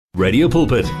Radio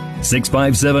Pulpit,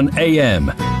 657 AM.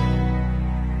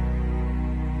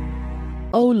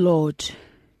 O Lord,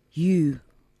 you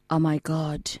are my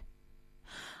God.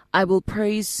 I will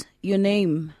praise your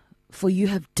name, for you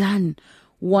have done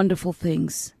wonderful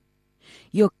things.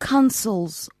 Your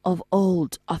counsels of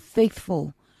old are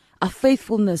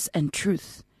faithfulness and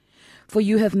truth. For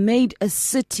you have made a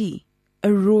city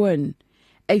a ruin,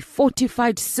 a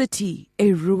fortified city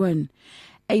a ruin,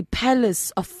 a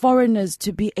palace of foreigners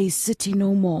to be a city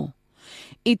no more.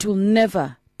 It will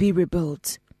never be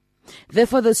rebuilt.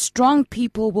 Therefore the strong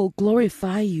people will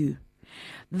glorify you.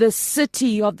 The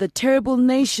city of the terrible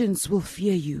nations will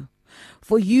fear you.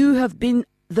 For you have been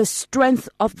the strength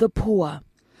of the poor,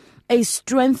 a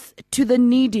strength to the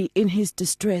needy in his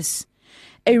distress,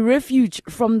 a refuge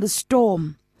from the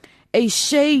storm, a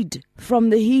shade from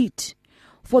the heat.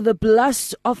 For the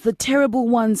blast of the terrible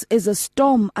ones is a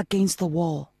storm against the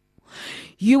wall.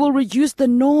 You will reduce the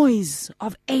noise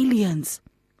of aliens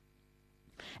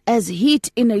as heat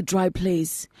in a dry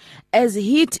place, as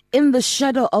heat in the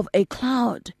shadow of a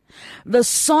cloud. The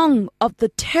song of the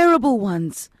terrible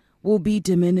ones will be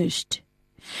diminished.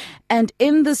 And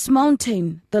in this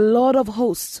mountain the Lord of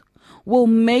hosts will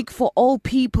make for all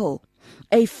people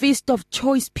a feast of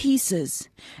choice pieces,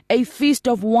 a feast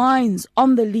of wines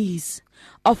on the lees,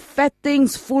 of fat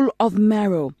things full of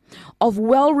marrow, of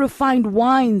well-refined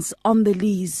wines on the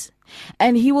lees.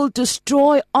 And he will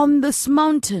destroy on this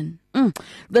mountain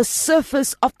the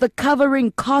surface of the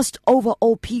covering cast over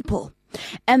all people,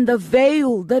 and the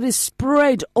veil that is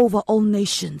spread over all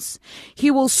nations.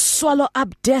 He will swallow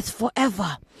up death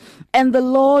forever, and the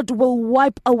Lord will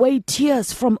wipe away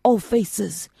tears from all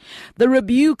faces. The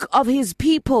rebuke of his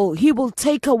people he will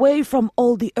take away from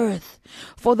all the earth.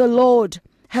 For the Lord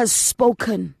has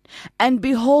spoken, and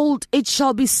behold, it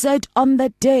shall be said on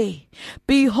that day,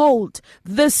 behold,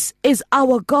 this is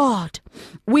our God.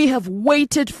 We have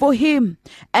waited for him,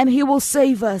 and he will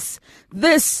save us.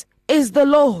 This is the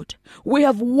Lord. We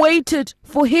have waited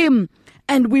for him,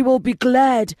 and we will be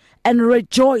glad and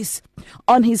rejoice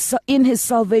in his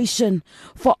salvation.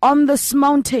 For on this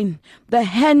mountain the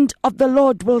hand of the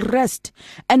Lord will rest,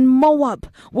 and Moab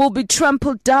will be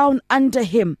trampled down under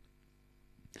him,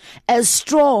 as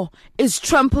straw is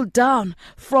trampled down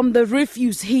from the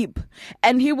refuse heap.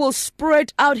 And he will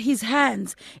spread out his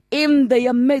hands in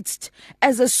their midst,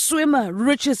 as a swimmer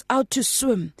reaches out to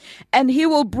swim. And he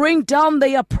will bring down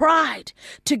their pride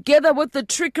together with the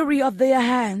trickery of their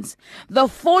hands. The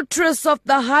fortress of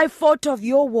the high fort of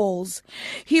your walls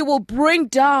he will bring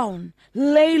down,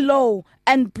 lay low,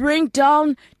 and bring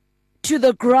down to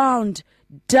the ground,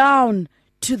 down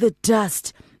to the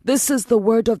dust. This is the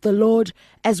word of the Lord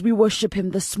as we worship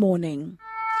him this morning.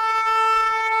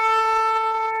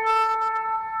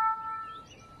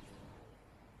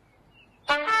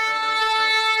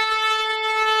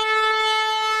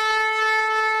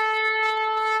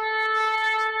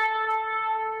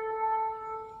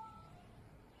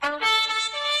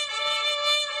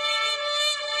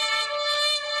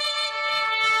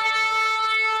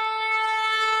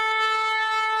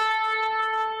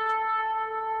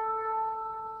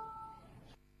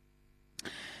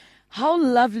 How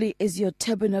lovely is your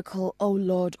tabernacle, O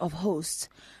Lord of hosts!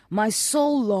 My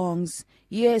soul longs,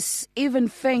 yes, even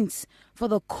faints, for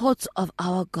the courts of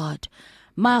our God.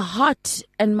 My heart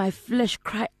and my flesh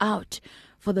cry out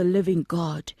for the living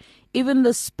God. Even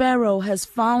the sparrow has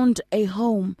found a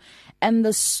home, and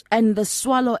the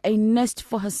swallow a nest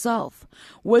for herself,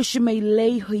 where she may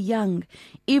lay her young.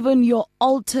 Even your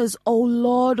altars, O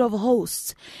Lord of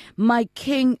hosts, my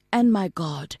King and my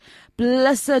God.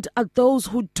 Blessed are those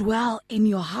who dwell in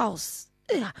your house.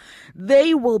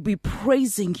 They will be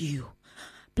praising you.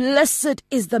 Blessed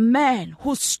is the man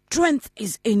whose strength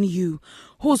is in you,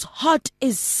 whose heart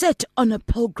is set on a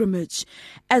pilgrimage.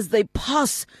 As they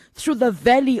pass through the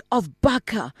valley of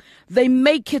Baca, they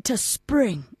make it a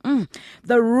spring.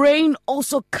 The rain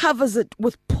also covers it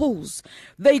with pools.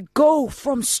 They go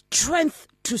from strength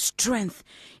to strength.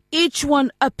 Each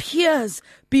one appears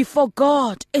before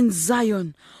God in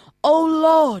Zion. O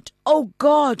Lord, O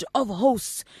God of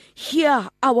hosts, hear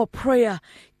our prayer.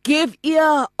 Give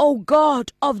ear, O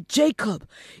God of Jacob.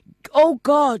 O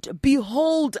God,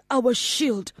 behold our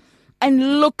shield,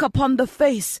 and look upon the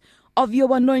face of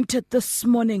your anointed this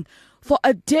morning. For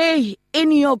a day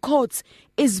in your courts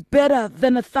is better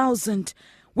than 1,000.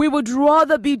 We would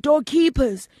rather be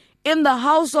doorkeepers in the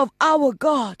house of our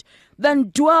God than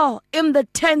dwell in the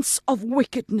tents of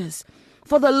wickedness.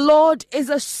 For the Lord is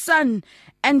a sun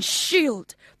and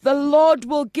shield. The Lord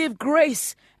will give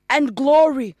grace and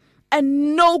glory,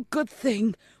 and no good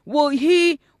thing will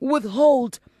he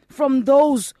withhold from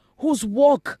those whose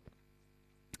walk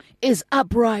is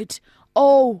upright,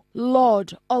 O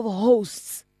Lord of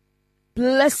hosts.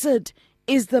 Blessed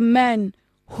is the man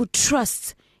who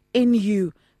trusts in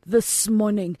you this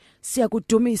morning.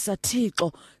 Siyakudumisa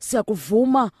Thixo,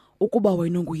 siyakuvuma ukuba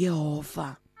wena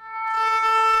nguYehova.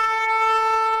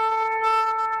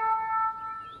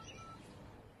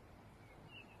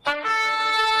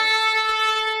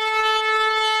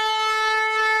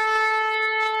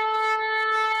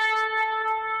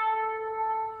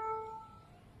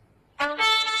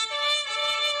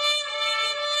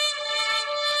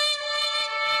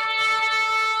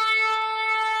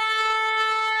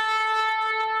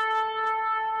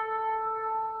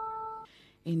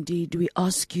 Indeed, we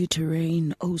ask you to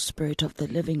reign, O Spirit of the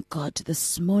living God,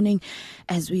 this morning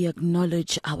as we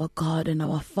acknowledge our God and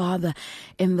our Father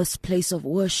in this place of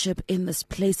worship, in this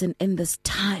place and in this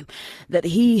time that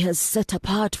He has set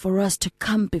apart for us to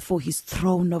come before His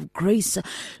throne of grace,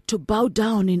 to bow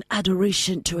down in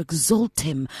adoration, to exalt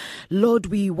Him. Lord,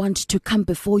 we want to come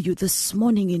before you this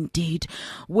morning indeed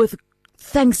with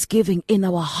thanksgiving in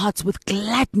our hearts, with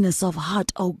gladness of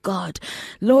heart, O God.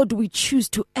 Lord, we choose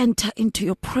to enter into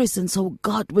your presence, O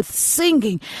God, with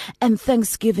singing and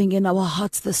thanksgiving in our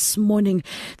hearts this morning.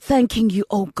 Thanking you,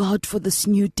 O God, for this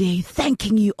new day.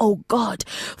 Thanking you, O God,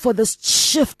 for this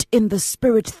shift in the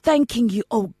Spirit. Thanking you,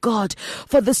 O God,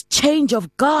 for this change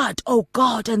of God, O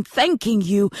God. And thanking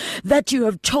you that you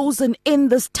have chosen in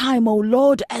this time, O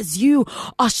Lord, as you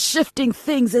are shifting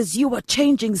things, as you are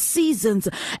changing seasons,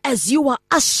 as you are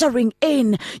ushering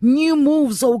in new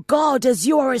moves, oh God, as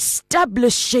you are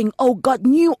establishing, oh God,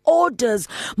 new orders,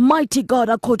 mighty God,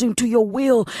 according to your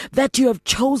will that you have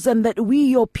chosen, that we,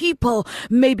 your people,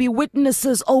 may be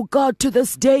witnesses, oh God, to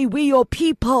this day. We, your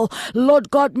people, Lord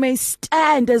God, may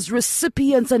stand as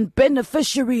recipients and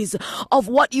beneficiaries of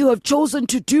what you have chosen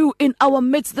to do in our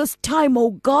midst this time,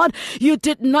 oh God. You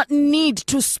did not need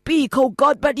to speak, oh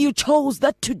God, but you chose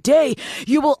that today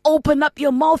you will open up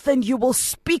your mouth and you will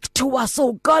speak to us,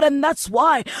 oh God, and that's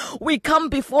why we come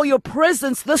before your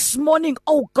presence this morning,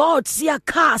 oh God.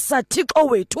 Siyakhasa Thixo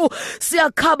wethu,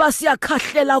 siyakhaba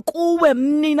siyakhahlela kuwe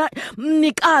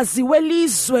mnikazi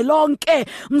welizwe lonke,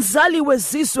 mzali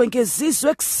wezizwe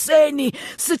ngezizwe ekseni,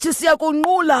 sithi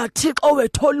siyakunqula Thixo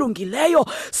wethu olungileyo,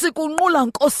 sikunqula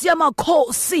Nkosi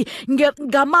yamakhosi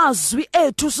ngamazwi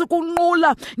ethu,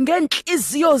 sikunqula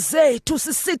ngenhliziyo zethu,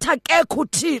 sisitha akekho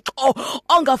Thixo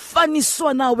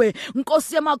ongafaniswa nawe,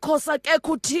 Nkosi yamakhosi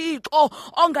akekho Thixo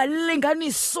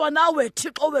ongalinganiswa nawe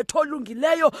Thixo wethu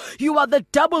olungileyo. You are the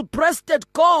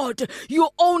double-breasted God. You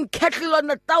own cattle on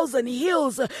 1,000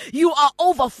 hills. You are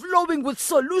overflowing with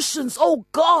solutions, oh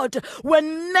God.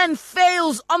 When man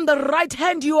fails on the right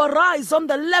hand, you arise on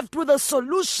the left with a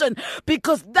solution,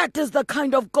 because that is the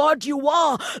kind of God you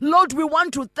are. Lord, we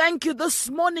want to thank you this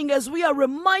morning as we are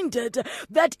reminded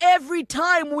that every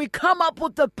time we come up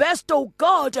with the best, oh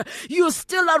God, you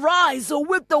still arise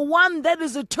with the one that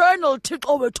is eternal,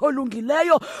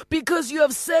 because you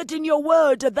have said in your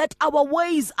word that our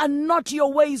ways are not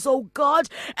your ways, oh God,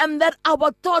 and that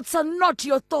our thoughts are not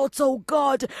your thoughts, oh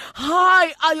God.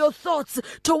 High are your thoughts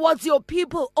towards your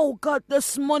people, oh God,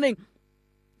 this morning,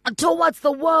 towards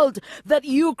the world that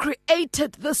you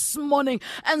created this morning.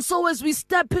 And so as we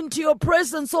step into your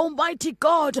presence, Almighty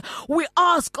God, we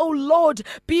ask, oh Lord,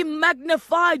 be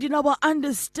magnified in our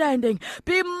understanding,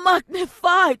 be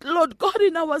magnified, Lord God,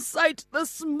 in our sight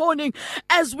this morning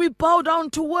as we bow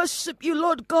down to worship you,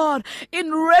 Lord God,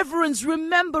 in reverence,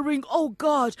 remembering, oh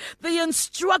God, the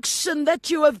instruction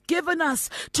that you have given us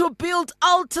to build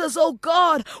altars, oh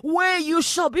God, where you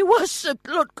shall be worshipped,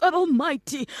 Lord God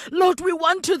Almighty. Lord, we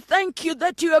want to thank you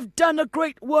that you have done a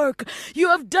great work. You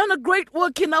have done a great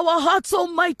work in our hearts,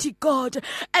 Almighty God,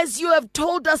 as you have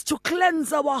told us to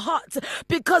cleanse our hearts,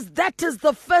 because that is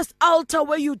the first altar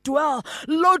where you dwell.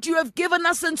 Lord, you have given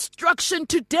us instruction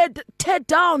to tear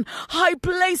down high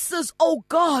places, oh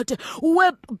God,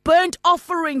 where burnt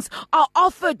offerings are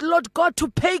offered, Lord God, to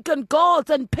pagan gods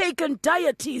and pagan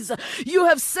deities. You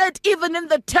have said even in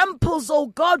the temples, oh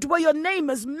God, where your name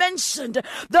is mentioned,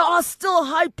 there are still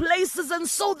high places. And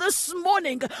so this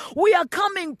morning we are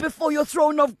coming before your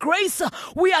throne of grace.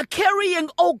 We are carrying,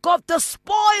 oh God, the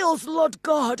spoils, Lord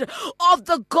God, of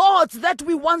the gods that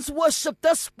we once worshipped,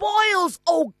 the spoils,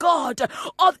 oh God,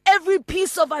 of every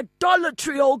piece of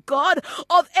idolatry, oh God,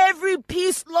 of every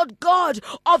piece, Lord God,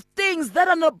 of things that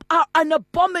are an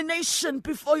abomination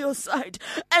before your sight.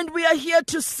 And we are here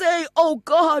to say, oh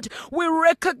God, we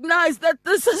recognize that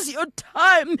this is your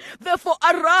time. Therefore,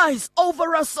 arise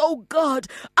over us, oh God.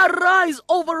 Arise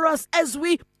over us as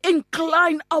we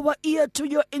incline our ear to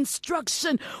your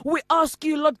instruction. We ask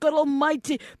you, Lord God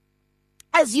Almighty,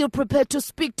 as you prepare to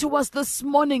speak to us this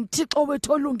morning,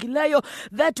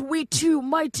 that we too,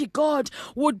 mighty God,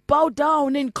 would bow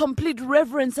down in complete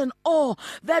reverence and awe,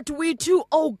 that we too,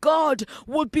 oh God,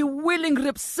 would be willing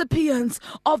recipients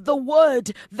of the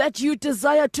word that you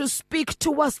desire to speak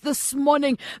to us this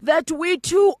morning, that we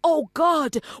too, oh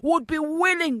God, would be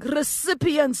willing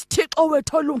recipients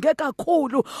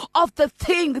of the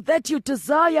thing that you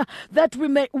desire that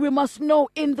we must know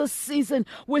in this season.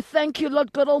 We thank you,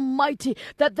 Lord God Almighty,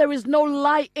 that there is no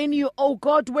lie in you, oh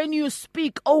God. When you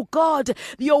speak, oh God,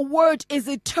 your word is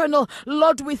eternal.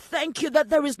 Lord, we thank you that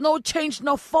there is no change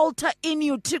nor falter in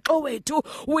you.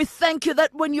 We thank you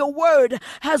that when your word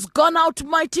has gone out,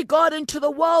 mighty God, into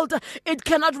the world, it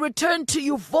cannot return to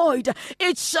you void.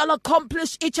 It shall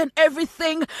accomplish each and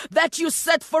everything that you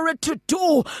set for it to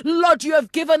do. Lord, you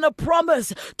have given a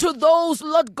promise to those,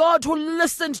 Lord God, who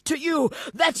listened to you,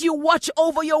 that you watch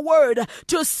over your word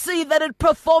to see that it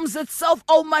performs itself,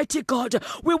 Almighty God.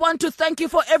 We want to thank you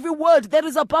for every word that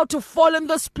is about to fall in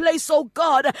this place, oh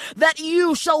God, that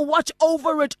you shall watch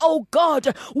over it, oh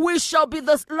God. We shall be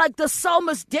like the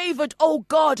psalmist David, oh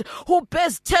God, who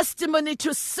bears testimony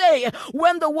to say,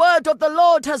 when the word of the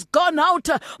Lord has gone out,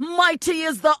 mighty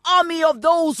is the army of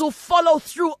those who follow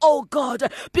through, oh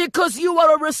God, because you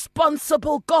are a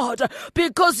responsible God,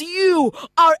 because you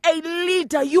are a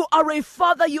leader, you are a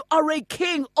father, you are a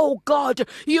king, oh God.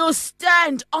 You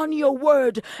stand on your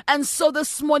word. And so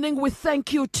this morning we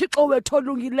thank you,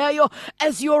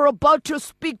 as you're about to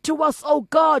speak to us, oh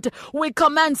God. We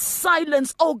command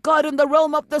silence, oh God, in the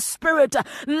realm of the spirit.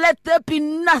 Let there be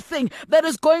nothing that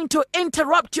is going to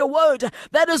interrupt your word,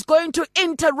 that is going to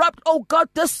interrupt, oh God,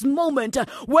 this moment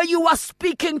where you are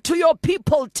speaking to your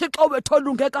people.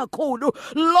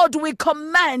 Lord, we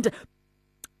command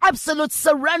absolute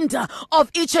surrender of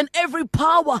each and every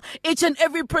power, each and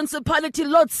every principality.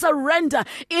 Lord, surrender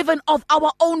even of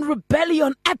our own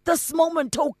rebellion at this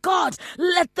moment, oh God.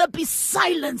 Let there be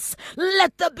silence.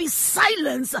 Let there be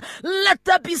silence. Let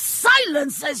there be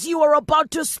silence as you are about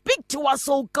to speak to us,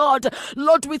 oh God.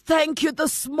 Lord, we thank you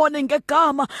this morning, that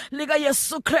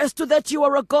you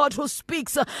are a God who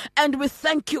speaks. And we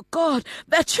thank you, God,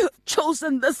 that you have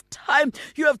chosen this time.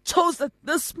 You have chosen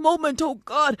this moment, oh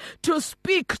God, to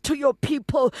speak to your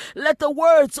people. Let the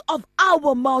words of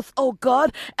our mouth, oh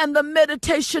God, and the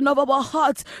meditation of our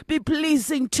hearts be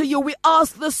pleasing to you. We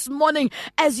ask this morning,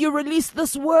 as you release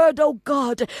this word, oh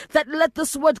God, that let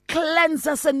this word cleanse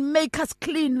us and make us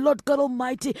clean, Lord God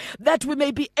Almighty, that we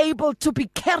may be able to be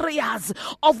carriers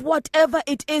of whatever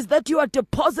it is that you are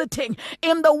depositing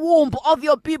in the womb of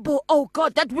your people, oh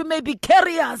God, that we may be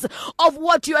carriers of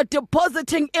what you are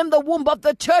depositing in the womb of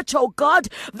the church, oh God,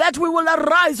 that we will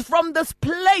arise from this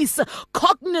place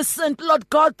cognizant, Lord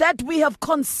God, that we have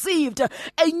conceived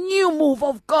a new move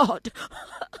of God.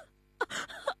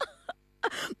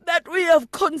 That we have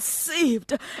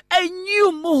conceived a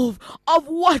new move of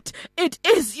what it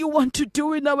is you want to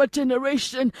do in our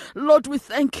generation. Lord, we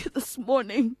thank you this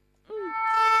morning.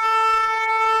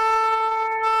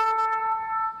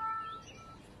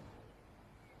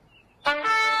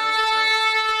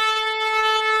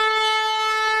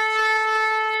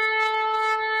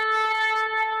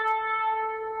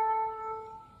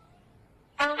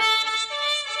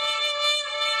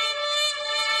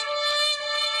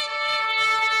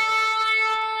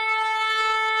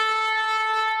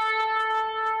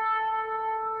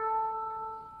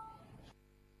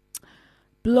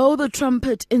 Blow the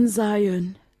trumpet in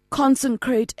Zion,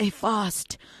 consecrate a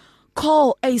fast,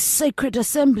 call a sacred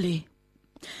assembly,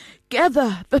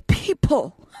 gather the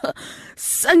people,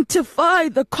 sanctify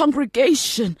the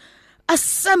congregation,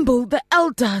 assemble the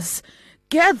elders,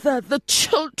 gather the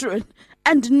children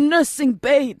and nursing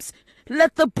babes.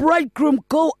 Let the bridegroom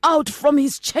go out from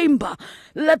his chamber.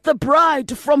 Let the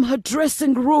bride from her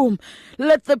dressing room.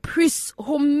 Let the priests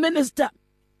who minister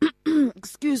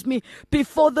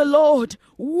before the Lord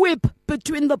weep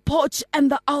between the porch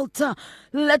and the altar.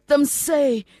 Let them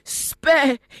say,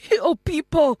 spare your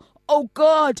people, O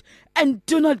God, and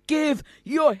do not give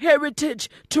your heritage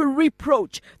to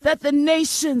reproach, that the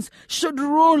nations should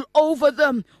rule over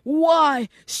them. Why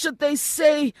should they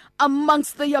say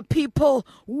amongst their people,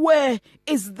 where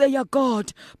is their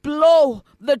God? Blow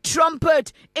the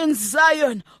trumpet in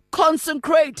Zion,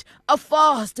 consecrate a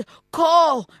fast,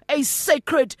 call a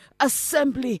sacred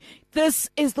assembly. This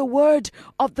is the word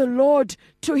of the Lord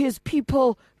to his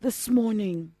people this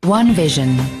morning. One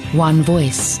vision, one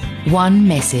voice, one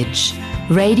message.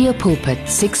 Radio Pulpit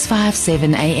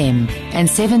 657 AM and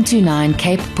 729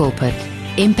 Cape Pulpit,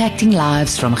 impacting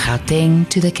lives from Gauteng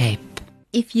to the Cape.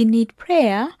 If you need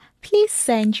prayer, please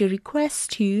send your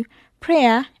request to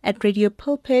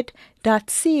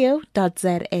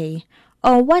prayer@radiopulpit.co.za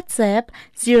or WhatsApp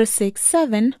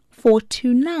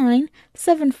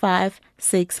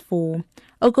 067-429-7564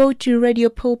 or go to Radio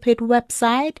Pulpit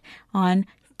website on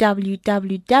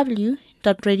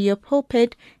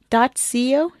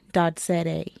www.radiopulpit.co.za.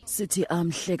 Sithi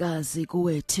mhlekazi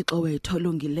kuwe Thixo wethu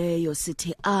olungileyo,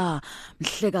 sithi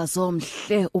mhlekazi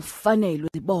omhle, ufanele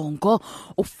izibongo,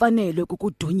 ufanele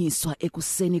ukudunyiswa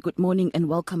ekuseni. Good morning and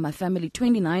welcome my family.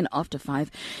 29 after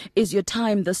 5 is your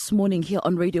time this morning here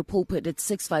on Radio Pulpit at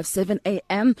 6:57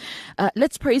 a.m.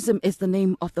 Let's Praise Him is the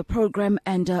name of the program,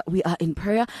 and we are in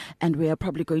prayer, and we are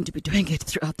probably going to be doing it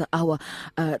throughout the hour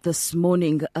this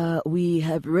morning. We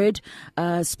have read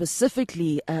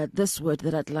specifically this word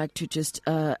that I'd like to just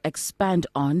expand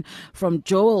on from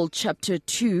Joel chapter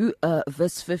 2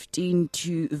 verse 15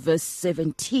 to verse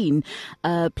 17.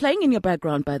 Playing in your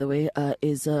background, by the way,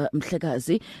 is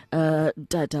Mhlekazi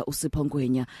Dada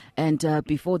Usipongwenya, and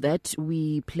before that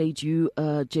we played you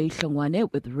Jay Hlongwane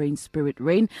with Rain Spirit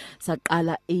Rain.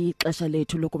 Saqala ixesha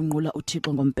lethu lokumnqula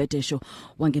uThixo ngombhedesho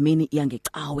wangemini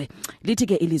yangecawe. Lithi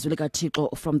ke ilizwi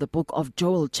likaThixo from the book of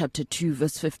Joel chapter 2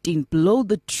 verse 15. Blow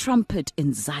the trumpet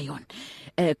in Zion.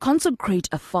 Consecrate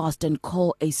a fast and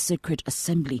call a sacred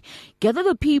assembly. Gather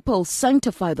the people,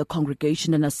 sanctify the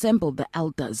congregation, and assemble the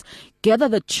elders. Gather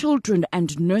the children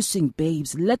and nursing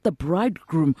babes. Let the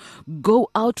bridegroom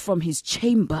go out from his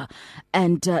chamber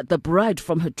and the bride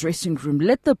from her dressing room.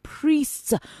 Let the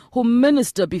priests who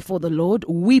minister before the Lord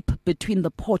weep between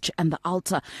the porch and the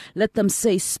altar. Let them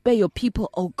say, spare your people,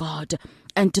 O God,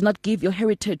 and do not give your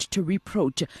heritage to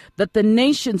reproach, that the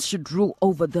nations should rule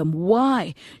over them.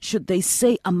 Why should they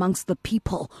say amongst the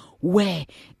people, where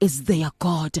is their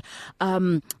God?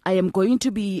 I am going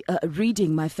to be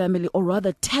reading, my family, or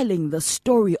rather telling the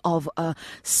story of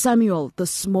Samuel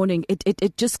this morning.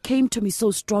 It just came to me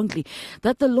so strongly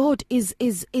that the Lord is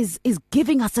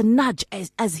giving us a nudge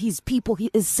as his people. He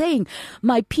is saying,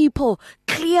 my people,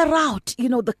 clear out,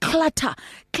 the clutter,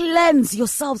 cleanse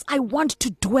yourselves. I want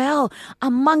to dwell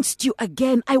amongst you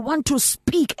again. I want to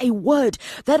speak a word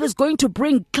that is going to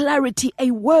bring clarity,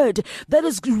 a word that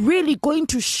is really going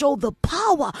to show the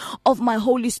power of my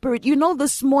Holy Spirit.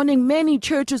 This morning many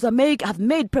churches have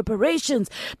made preparations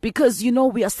because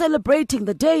we are celebrating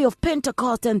the day of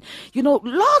Pentecost, and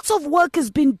lots of work has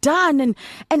been done,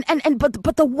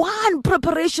 but the one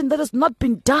preparation that has not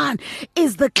been done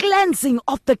is the cleansing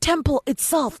of the temple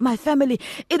itself, my family.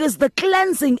 It is the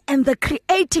cleansing and the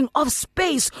creating of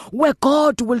space where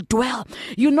God will dwell.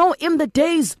 In the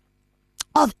days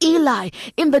of Eli,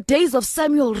 in the days of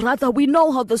Samuel, rather, we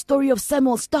know how the story of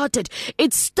Samuel started.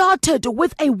 It started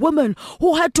with a woman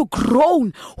who had to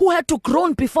groan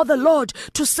before the Lord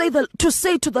to say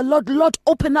to the Lord, Lord,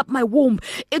 open up my womb.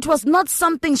 It was not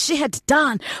something she had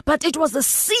done, but it was a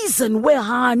season where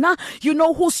Hannah,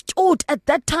 who stood at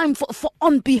that time for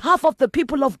on behalf of the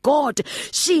people of God,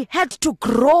 she had to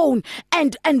groan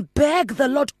and beg the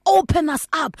Lord, open us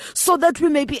up so that we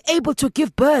may be able to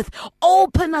give birth.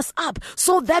 Open us up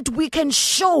so that we can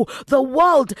show the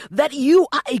world that you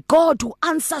are a God who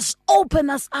answers.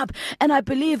 Open us up. And I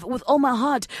believe with all my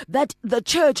heart that the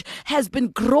church has been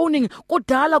groaning.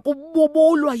 There are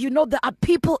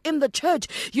people in the church.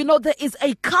 There is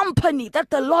a company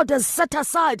that the Lord has set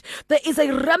aside. There is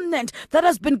a remnant that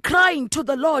has been crying to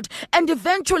the Lord. And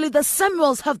eventually the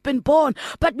Samuels have been born.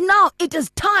 But now it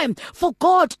is time for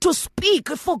God to speak,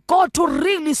 for God to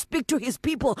really speak to his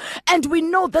people. And we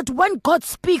know that when God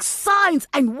speaks, signs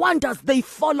and wonders, they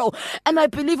follow. And I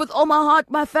believe with all my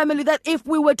heart, my family, that if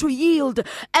we were to yield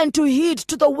and to heed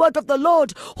to the word of the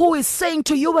Lord, who is saying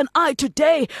to you and I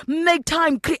today, make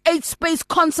time, create space,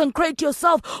 consecrate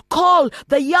yourself, call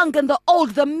the young and the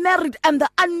old, the married and the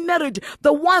unmarried,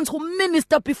 the ones who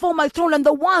minister before my throne and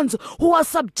the ones who are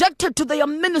subjected to their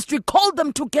ministry, call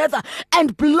them together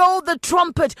and blow the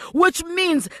trumpet, which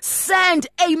means send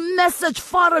a message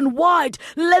far and wide.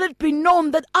 Let it be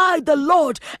known that I, the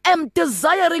Lord, am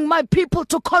desiring my people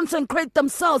to consecrate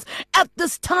themselves at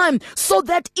this time, so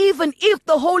that even if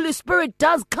the Holy Spirit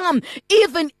does come,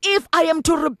 even if I am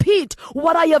to repeat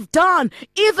what I have done,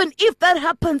 even if that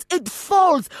happens, it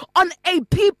falls on a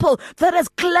people that has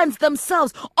cleansed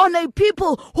themselves, on a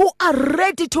people who are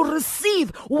ready to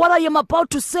receive what I am about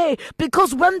to say.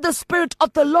 Because when the Spirit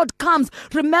of the Lord comes,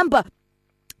 remember,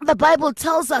 The Bible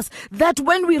tells us that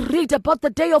when we read about the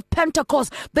day of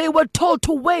Pentecost, they were told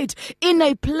to wait in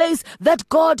a place that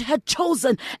God had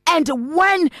chosen. And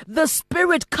when the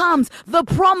Spirit comes, the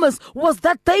promise was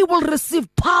that they will receive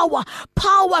power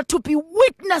to be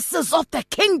witnesses of the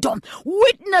kingdom,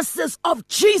 witnesses of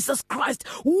Jesus Christ,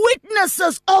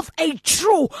 witnesses of a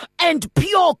true and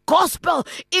pure gospel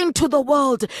into the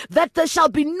world, that there shall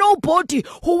be nobody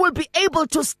who will be able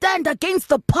to stand against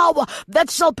the power that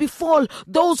shall befall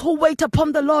those who wait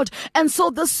upon the Lord. And so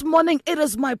this morning, it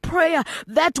is my prayer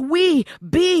that we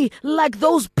be like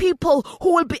those people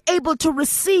who will be able to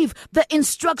receive the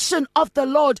instruction of the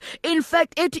Lord. In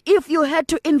fact, if you had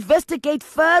to investigate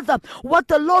further what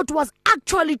the Lord was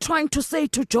actually trying to say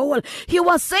to Joel, he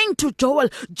was saying to Joel,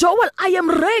 I am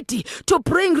ready to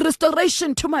bring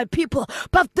restoration to my people,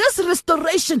 but this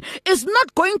restoration is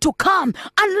not going to come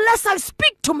unless I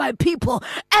speak to my people,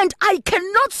 and I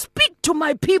cannot speak to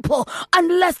my people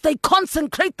unless they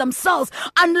consecrate themselves,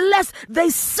 unless they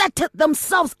set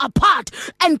themselves apart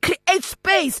and create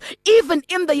space even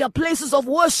in their places of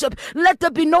worship. Let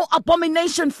there be no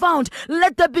abomination found.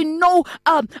 Let there be no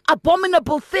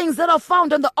abominable things that are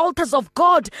found on the altars of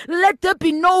God. Let there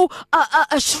be no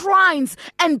shrines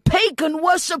and pagan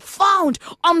worship found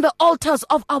on the altars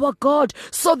of our God,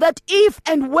 so that if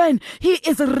and when he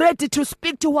is ready to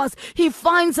speak to us, he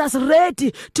finds us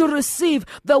ready to receive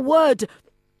the word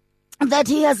that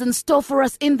he has in store for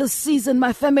us in this season.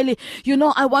 My family,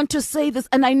 I want to say this,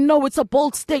 and I know it's a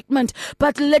bold statement,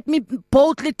 but let me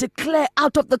boldly declare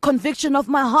out of the conviction of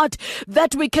my heart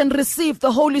that we can receive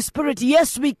the Holy Spirit.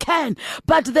 Yes, we can,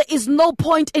 but there is no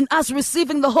point in us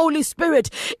receiving the Holy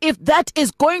Spirit if that is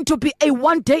going to be a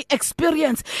one-day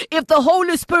experience. If the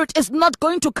Holy Spirit is not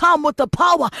going to come with the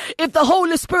power, if the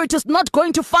Holy Spirit is not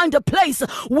going to find a place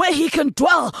where he can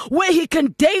dwell, where he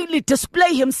can daily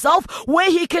display himself, where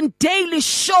he can daily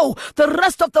show the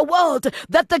rest of the world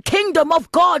that the kingdom of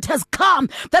God has come,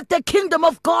 that the kingdom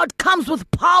of God comes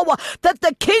with power, that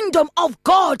the kingdom of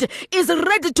God is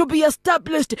ready to be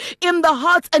established in the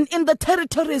hearts and in the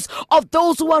territories of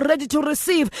those who are ready to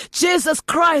receive Jesus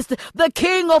Christ, the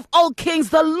King of all kings,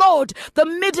 the Lord, the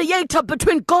mediator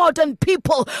between God and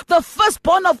people, the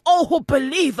firstborn of all who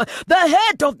believe, the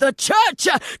head of the church,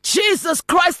 Jesus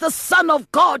Christ, the Son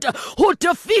of God, who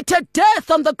defeated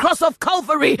death on the cross of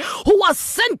Calvary, who was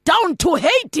sent down to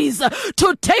Hades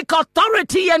to take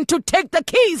authority and to take the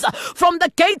keys from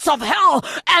the gates of hell,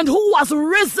 and who was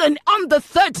risen on the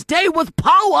third day with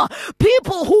power.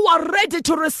 People who are ready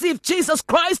to receive Jesus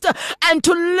Christ and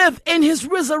to live in his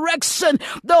resurrection.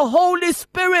 The Holy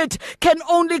Spirit can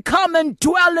only come and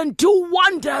dwell and do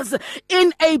wonders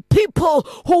in a people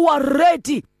who are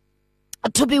ready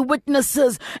to be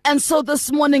witnesses. And so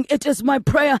this morning, it is my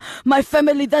prayer, my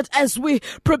family, that as we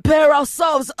prepare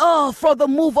ourselves for the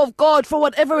move of God, for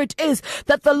whatever it is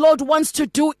that the Lord wants to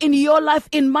do in your life,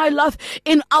 in my life,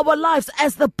 in our lives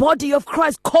as the body of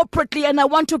Christ corporately. And I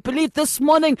want to believe this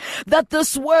morning that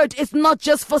this word is not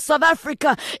just for South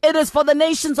Africa, it is for the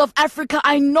nations of Africa.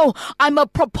 I know I'm a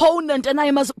proponent and I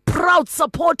am a proud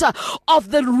supporter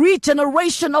of the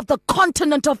regeneration of the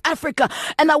continent of Africa.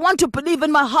 And I want to believe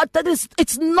in my heart that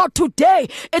it's not today.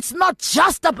 It's not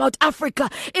just about Africa.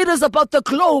 It is about the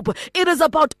globe. It is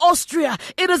about Austria.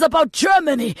 It is about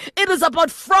Germany. It is about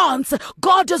France.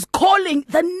 God is calling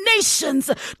the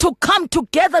nations to come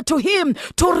together to him,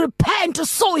 to repent,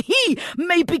 so he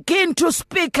may begin to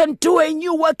speak and do a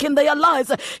new work in their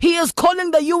lives. He is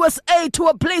calling the USA to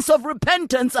a place of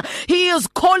repentance. He is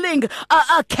calling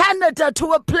Canada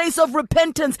to a place of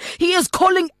repentance. He is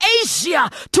calling Asia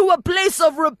to a place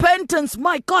of repentance.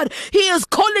 My God, he is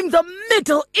calling the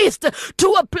Middle East to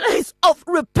a place of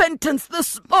repentance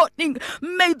this morning.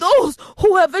 May those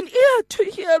who have an ear to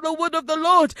hear the word of the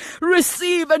Lord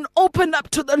receive and open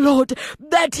up to the Lord,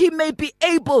 that he may be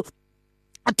able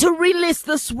to release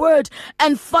this word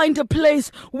and find a place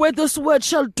where this word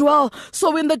shall dwell.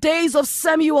 So in the days of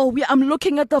Samuel, I'm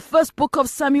looking at the first book of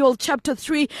Samuel, chapter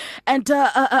 3. And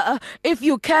if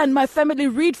you can, my family,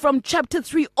 read from chapter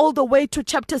 3 all the way to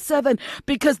chapter 7,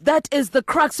 because that is the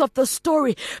crux of the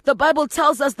story. The Bible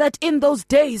tells us that in those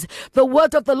days, the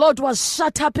word of the Lord was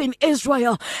shut up in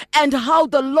Israel, and how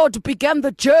the Lord began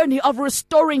the journey of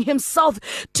restoring himself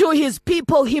to his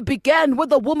people. He began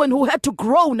with a woman who had to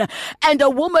groan, and a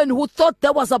woman who thought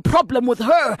there was a problem with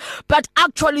her, but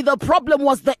actually the problem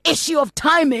was the issue of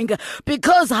timing,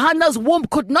 because Hannah's womb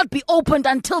could not be opened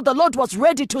until the Lord was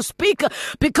ready to speak,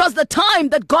 because the time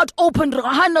that God opened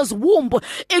Hannah's womb,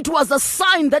 it was a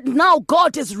sign that now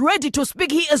God is ready to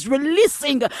speak. He is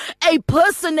releasing a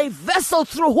person, a vessel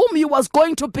through whom he was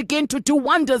going to begin to do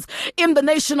wonders in the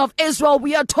nation of Israel.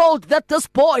 We are told that this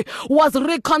boy was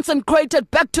reconsecrated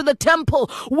back to the temple,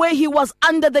 where he was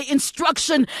under the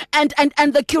instruction and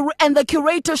the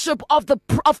curatorship of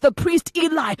the priest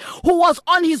Eli, who was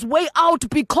on his way out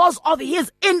because of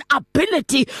his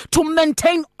inability to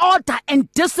maintain order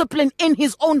and discipline in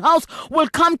his own house. We'll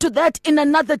come to that in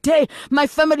another day, my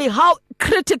family, how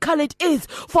critical it is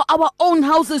for our own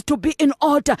houses to be in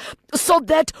order, so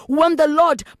that when the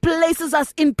Lord places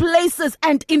us in places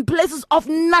and in places of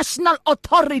national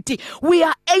authority, we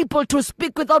are able to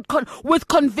speak with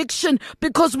conviction,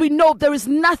 because we know there is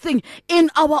nothing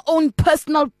in our own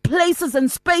personal places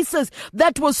and spaces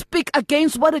that will speak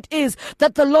against what it is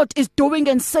that the Lord is doing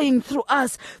and saying through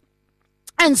us.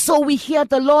 And so we hear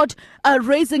the Lord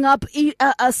raising up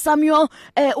Samuel.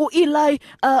 Eli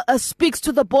speaks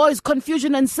to the boy's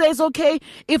confusion and says, okay,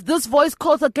 if this voice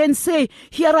calls again, say,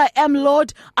 here I am,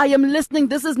 Lord, I am listening.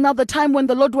 This is now the time when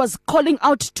the Lord was calling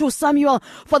out to Samuel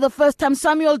for the first time.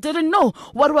 Samuel didn't know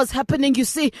what was happening. You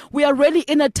see, we are really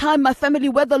in a time, my family,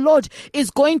 where the Lord is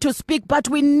going to speak, but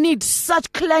we need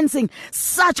such cleansing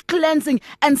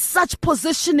and such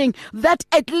positioning that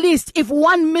at least if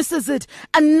one misses it,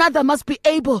 another must be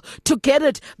able to get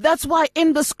it. That's why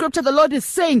in the scripture the Lord is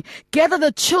saying, gather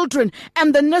the children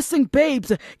and the nursing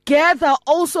babes, gather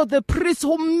also the priests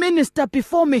who minister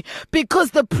before me,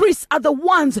 because the priests are the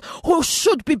ones who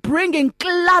should be bringing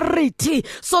clarity,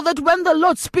 so that when the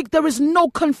Lord speaks there is no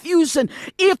confusion.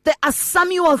 If there are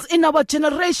Samuels in our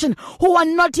generation who are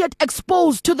not yet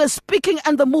exposed to the speaking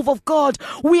and the move of God,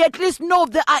 we at least know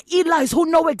there are Elis who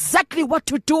know exactly what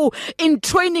to do in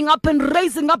training up and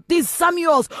raising up these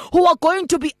Samuels who are going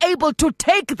to be able to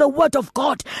take the word of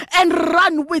God and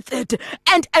run with it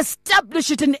and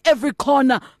establish it in every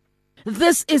corner.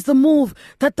 This is the move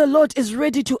that the Lord is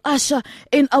ready to usher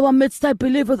in our midst. I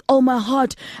believe with all my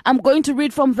heart. I'm going to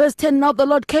read from verse 10. Now the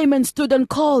Lord came and stood and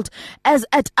called, as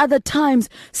at other times,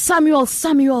 Samuel,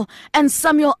 Samuel. And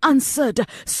Samuel answered,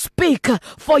 speak,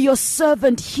 for your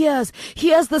servant hears.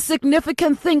 Here's the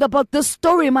significant thing about this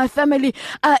story, my family,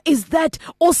 is that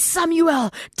Samuel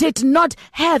did not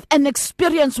have an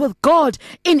experience with God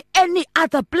in any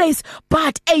other place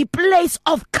but a place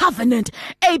of covenant,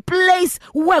 a place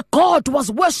where God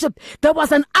was worshipped. There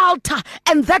was an altar,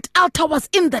 and that altar was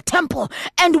in the temple.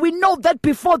 And we know that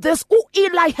before this,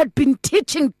 Eli had been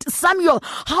teaching Samuel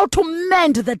how to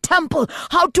mend the temple,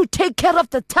 how to take care of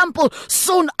the temple.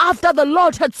 Soon after the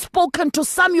Lord had spoken to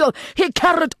Samuel, he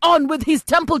carried on with his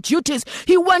temple duties.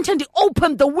 He went and he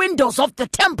opened the windows of the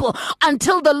temple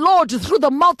until the Lord, through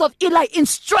the mouth of Eli,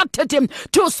 instructed him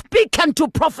to speak and to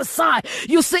prophesy.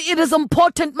 You see, it is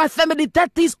important, my family,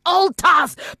 that these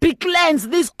altars be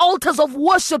cleansed, these altars of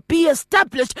worship be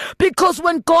established, because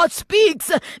when God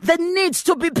speaks, there needs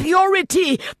to be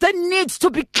purity, there needs to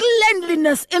be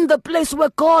cleanliness in the place where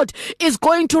God is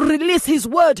going to release his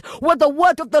word, where the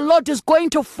word of the Lord is going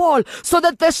to fall, so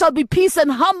that there shall be peace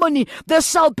and harmony, there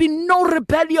shall be no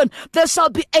rebellion, there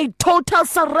shall be a total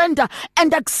surrender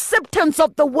and acceptance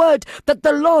of the word that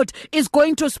the Lord is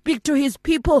going to speak to his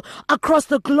people across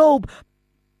the globe.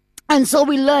 And so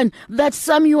we learn that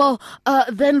Samuel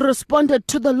then responded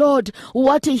to the Lord,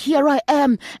 what, here I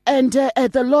am. And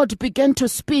the Lord began to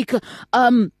speak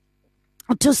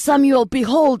to Samuel,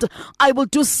 behold, I will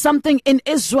do something in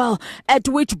Israel at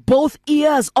which both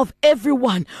ears of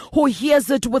everyone who hears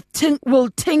it will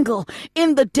tingle.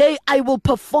 In the day I will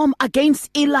perform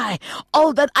against Eli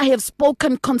all that I have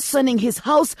spoken concerning his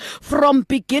house from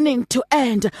beginning to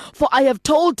end. For I have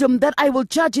told him that I will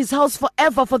judge his house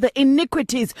forever for the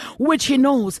iniquities which he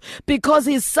knows, because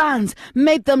his sons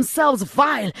made themselves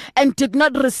vile and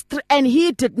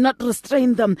he did not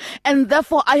restrain them. And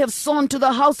therefore I have sworn to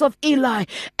the house of Eli,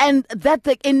 and that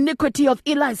the iniquity of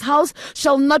Eli's house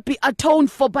shall not be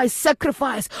atoned for by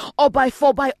sacrifice or by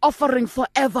offering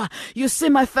forever. You see,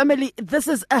 my family, this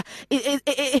is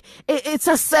it's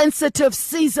a sensitive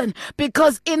season,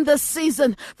 because in this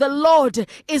season the Lord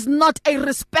is not a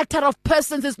respecter of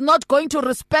persons. Is not going to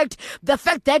respect the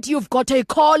fact that you've got a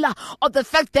caller or the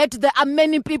fact that there are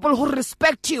many people who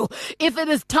respect you. If it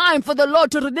is time for the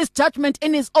Lord to release judgment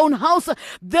in his own house,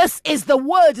 this is the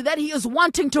word that he is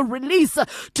wanting to release release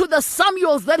to the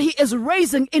Samuels that he is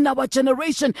raising in our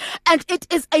generation. And it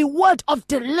is a word of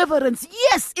deliverance.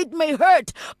 Yes, it may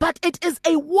hurt, but it is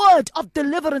a word of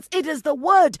deliverance. It is the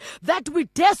word that we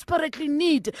desperately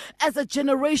need as a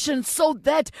generation, so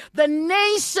that the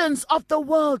nations of the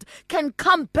world can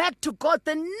come back to God.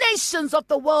 The nations of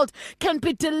the world can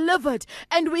be delivered.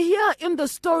 And we hear in the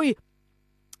story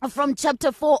from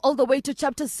chapter 4 all the way to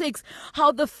chapter 6,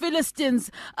 how the Philistines,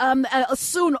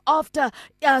 soon after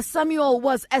Samuel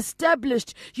was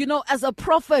established, as a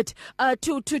prophet,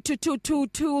 to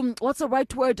what's the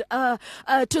right word,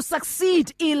 to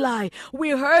succeed Eli.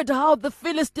 We heard how the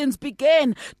Philistines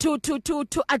began to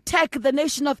attack the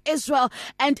nation of Israel,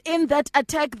 and in that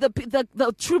attack,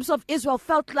 the troops of Israel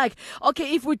felt like,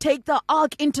 okay, if we take the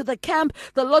ark into the camp,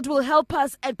 the Lord will help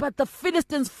us. But the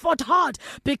Philistines fought hard,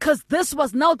 because this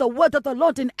was now the word of the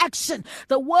Lord in action.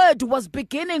 The word was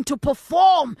beginning to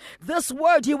perform. This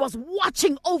word, he was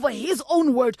watching over his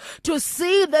own word to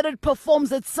see that it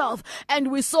performs itself. And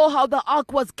we saw how the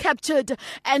ark was captured,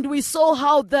 and we saw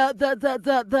how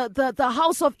the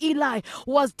house of Eli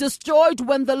was destroyed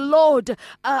when the Lord,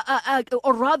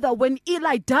 or rather when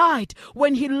Eli died,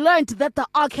 when he learned that the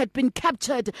ark had been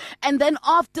captured. And then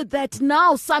after that,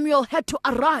 now Samuel had to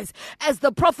arise as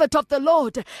the prophet of the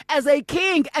Lord, as a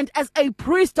king and as a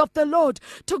priest of the Lord,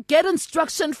 to get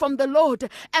instruction from the Lord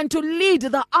and to lead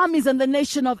the armies and the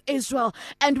nation of Israel.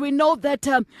 And we know that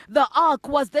the ark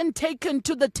was then taken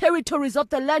to the territories of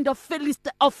the land of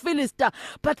Philistia.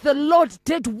 But the Lord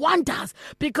did wonders,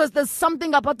 because there's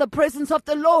something about the presence of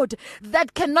the Lord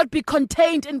that cannot be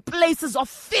contained in places of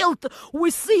filth.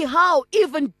 We see how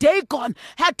even Dagon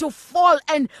had to fall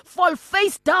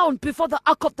face down before the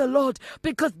ark of the Lord,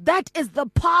 because that is the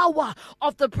power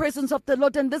of the presence of the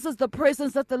Lord. And this is the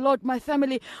presence that the Lord, my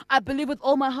family, I believe with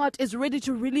all my heart, is ready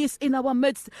to release in our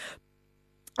midst.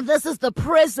 This is the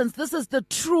presence, this is the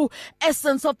true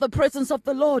essence of the presence of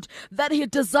the Lord that he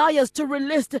desires to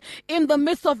release in the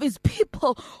midst of his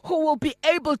people who will be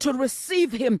able to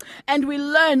receive him. And we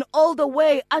learn all the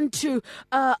way unto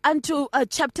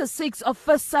chapter 6 of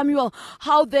 1 Samuel,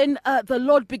 how then the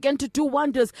Lord began to do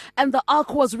wonders, and the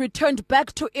ark was returned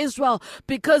back to Israel,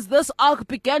 because this ark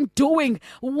began doing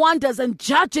wonders and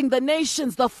judging the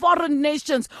nations, the foreign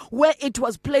nations where it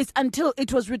was placed, until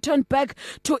it was returned back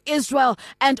to Israel.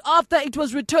 And after it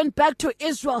was returned back to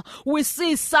Israel, we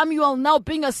see Samuel now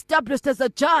being established as a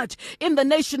judge in the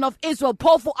nation of Israel.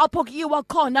 Pofu apokiwa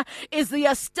kona is the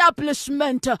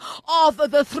establishment of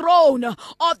the throne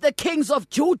of the kings of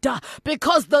Judah,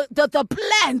 because the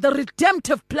plan, the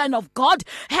redemptive plan of God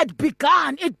had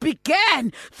begun. It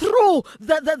began through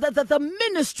the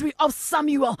ministry of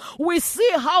Samuel. We see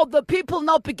how the people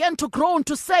now began to groan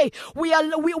to say, we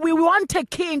want a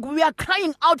king. We are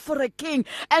crying out for a king.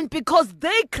 And because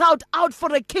they cried out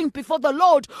for a king before the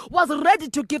Lord was ready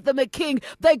to give them a king,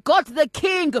 they got the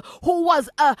king who was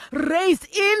raised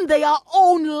in their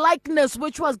own likeness,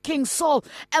 which was King Saul.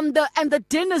 And the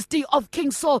dynasty of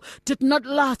King Saul did not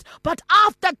last. But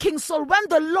after King Saul, when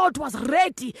the Lord was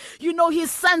ready, he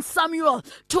sent Samuel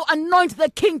to anoint the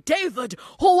King David,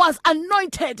 who was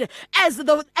anointed as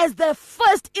the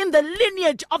first in the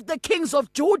lineage of the kings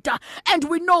of Judah. And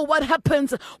we know what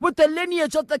happens with the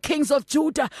lineage of the kings of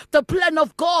Judah. The plan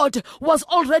of God was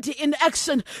already in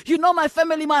action. My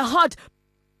family, my heart,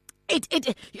 it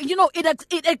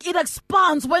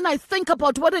expands when I think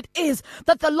about what it is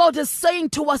that the Lord is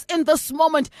saying to us in this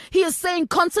moment. He is saying,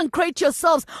 consecrate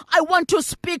yourselves. I want to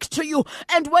speak to you.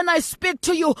 And when I speak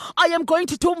to you, I am going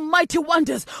to do mighty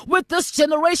wonders with this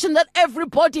generation that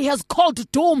everybody has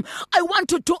called doom. I want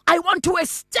to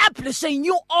establish a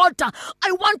new order.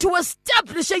 I want to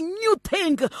establish a new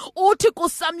thing. Otiko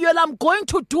Samuel, I'm going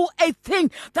to do a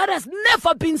thing that has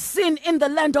never been seen in the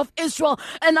land of Israel.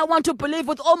 And I want to believe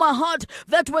with all my heart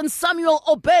that when Samuel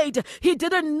obeyed, he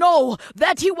didn't know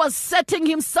that he was setting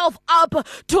himself up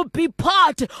to be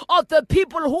part of the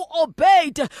people who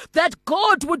obeyed, that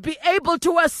God would be able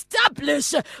to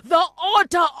establish the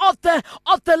order of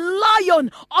the lion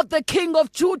of the king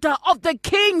of Judah, of the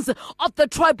kings of the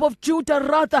tribe of Judah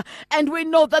rather. And we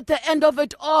know that the end of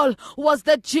it all was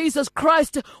that Jesus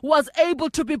Christ was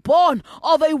able to be born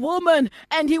of a woman,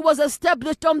 and he was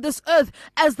established on this earth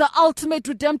as the ultimate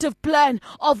redemptive plan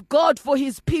of God for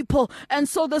his people. And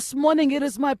so this morning it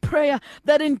is my prayer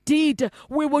that indeed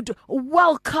we would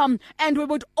welcome and we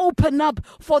would open up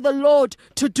for the Lord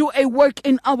to do a work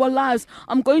in our lives.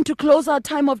 I'm going to close our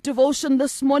time of devotion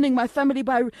this morning, my family,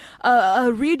 by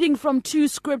reading from two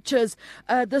scriptures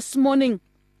this morning.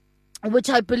 which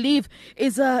I believe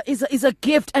is a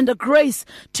gift and a grace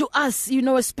to us,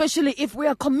 especially if we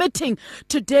are committing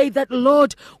today that,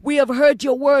 Lord, we have heard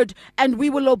your word and we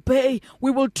will obey.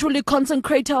 We will truly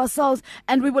consecrate ourselves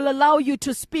and we will allow you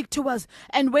to speak to us.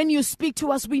 And when you speak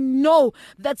to us, we know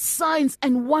that signs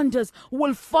and wonders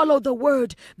will follow the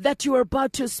word that you are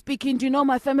about to speak in. Do you know,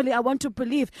 my family, I want to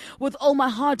believe with all my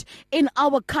heart in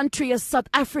our country as South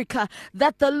Africa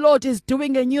that the Lord is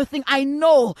doing a new thing. I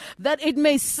know that it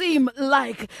may seem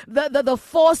like the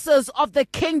forces of the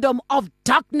kingdom of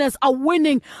darkness are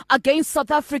winning against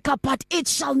South Africa, but it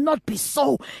shall not be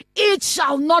so. It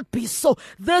shall not be so.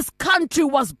 This country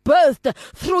was birthed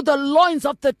through the loins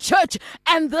of the church,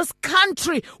 and this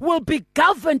country will be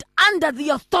governed under the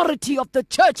authority of the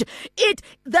church.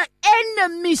 The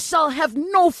enemy shall have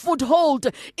no foothold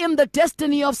in the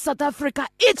destiny of South Africa.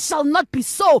 It shall not be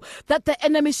so that the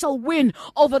enemy shall win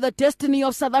over the destiny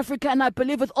of South Africa. And I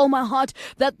believe with all my heart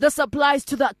that this applies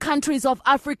to the countries of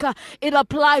Africa. It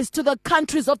applies to the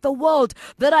countries of the world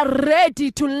that are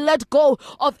ready to let go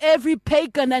of every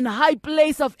pagan and high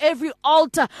place, of every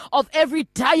altar, of every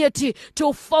deity,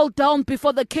 to fall down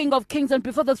before the King of Kings and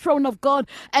before the throne of God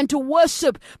and to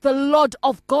worship the Lord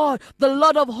of God, the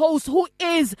Lord of hosts, who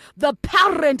is the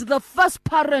parent, the first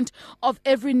parent of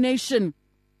every nation.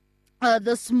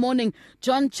 This morning,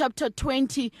 John chapter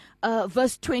 20,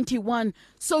 verse 21.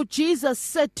 So Jesus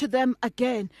said to them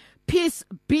again, peace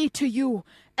be to you.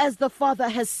 As the Father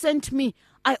has sent me,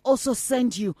 I also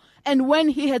send you. And when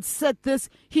he had said this,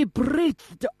 he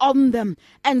breathed on them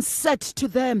and said to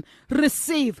them,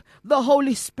 receive the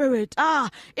Holy Spirit.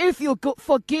 If you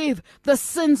forgive the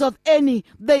sins of any,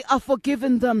 they are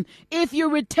forgiven them. If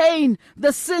you retain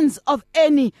the sins of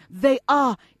any, they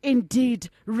are indeed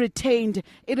retained.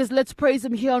 It is Let's Praise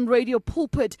Him here on Radio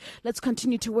Pulpit. Let's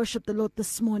continue to worship the Lord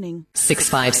this morning.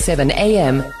 657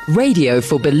 AM, radio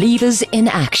for believers in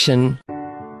action.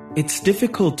 It's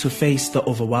difficult to face the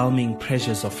overwhelming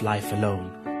pressures of life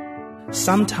alone.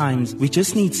 Sometimes we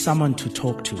just need someone to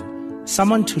talk to,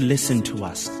 someone to listen to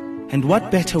us. And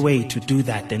what better way to do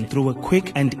that than through a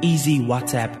quick and easy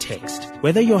WhatsApp text?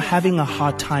 Whether you're having a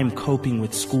hard time coping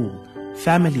with school,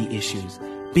 family issues,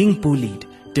 being bullied,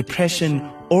 depression,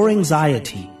 or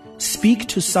anxiety, speak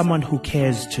to someone who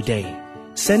cares today.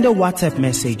 Send a WhatsApp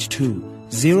message to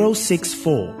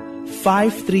 064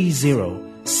 530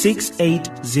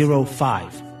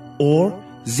 6805 or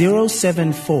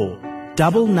 074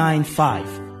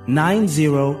 995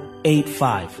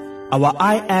 9085. Our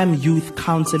I Am Youth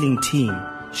Counseling team,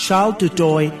 Charles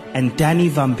Dudoy and Danny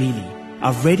Vambili,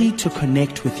 are ready to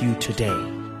connect with you today.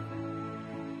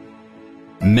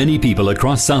 Many people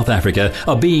across South Africa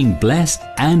are being blessed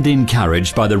and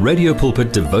encouraged by the Radio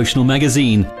Pulpit devotional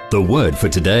magazine, The Word for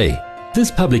Today. This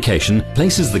publication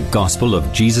places the gospel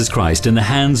of Jesus Christ in the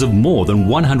hands of more than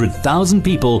 100,000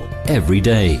 people every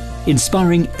day,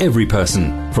 inspiring every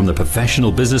person, from the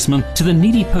professional businessman to the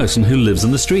needy person who lives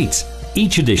on the streets.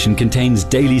 Each edition contains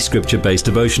daily scripture-based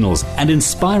devotionals and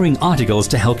inspiring articles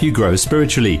to help you grow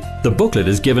spiritually. The booklet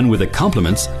is given with the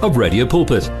compliments of Radio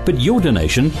Pulpit, but your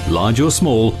donation, large or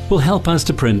small, will help us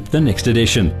to print the next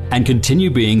edition and continue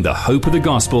being the hope of the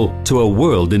gospel to a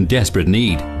world in desperate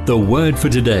need. The Word for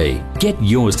Today. Get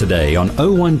yours today on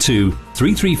 012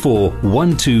 334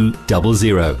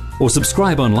 1200 or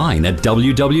subscribe online at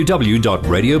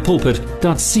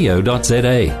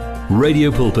www.radiopulpit.co.za. Radio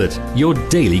Pulpit, your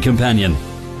daily companion.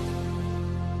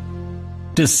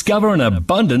 Discover an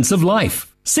abundance of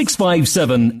life.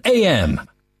 657 AM.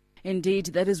 Indeed,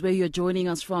 that is where you're joining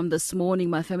us from this morning,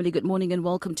 my family. Good morning and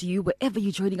welcome to you, wherever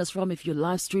you're joining us from. If you're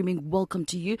live streaming, welcome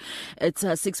to you. It's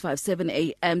 6:57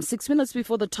 a.m. 6 minutes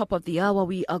before the top of the hour.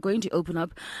 We are going to open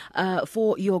up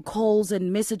for your calls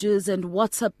and messages and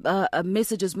WhatsApp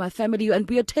messages, my family. And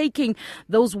we are taking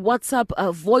those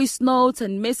WhatsApp voice notes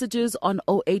and messages on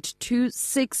 082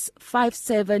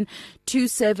 657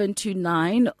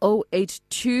 2729,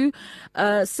 082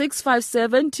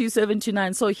 657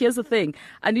 2729. So here's the thing.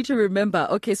 I need to remember.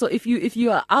 Okay, so if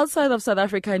you are outside of South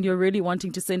Africa and you're really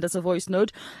wanting to send us a voice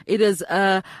note, it is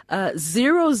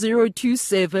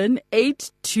 0027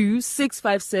 82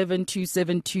 657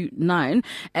 2729,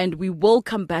 and we will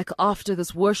come back after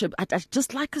this worship. I'd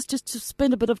just like us just to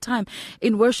spend a bit of time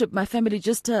in worship, my family,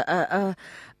 just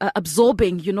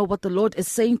absorbing, what the Lord is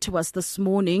saying to us this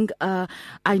morning.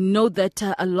 I know that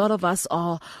a lot of us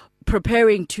are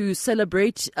preparing to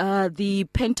celebrate the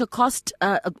Pentecost,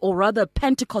 or rather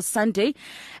Pentecost Sunday.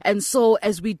 And so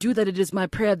as we do that, it is my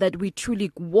prayer that we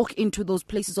truly walk into those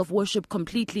places of worship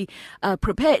completely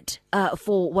prepared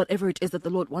for whatever it is that the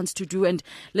Lord wants to do. And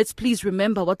let's please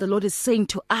remember what the Lord is saying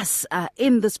to us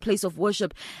in this place of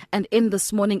worship and in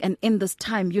this morning and in this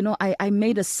time. You know, I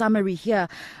made a summary here.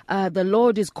 The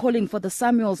Lord is calling for the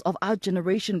Samuels of our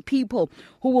generation, people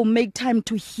who will make time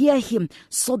to hear him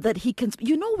so that he can.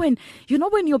 You know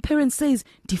when your parent says,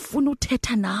 "Ndifuna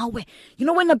uthetha nawe." You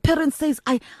know when a parent says,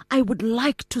 I would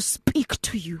like to speak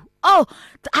to you. Oh,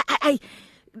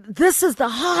 this is the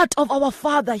heart of our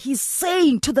Father. He's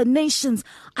saying to the nations,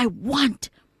 I want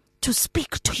to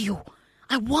speak to you.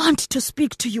 I want to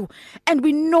speak to you. And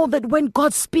we know that when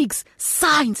God speaks,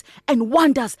 signs and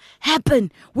wonders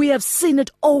happen. We have seen it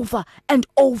over and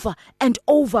over and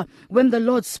over when the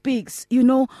Lord speaks,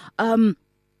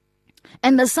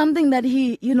 and there's something that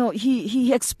he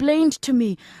explained to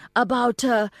me about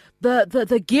the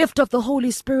gift of the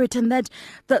Holy Spirit, and that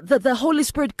the Holy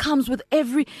Spirit comes with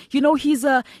every, he's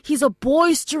a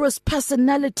boisterous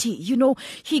personality.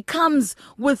 He comes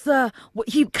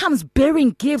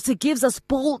bearing gifts. He gives us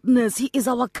boldness. He is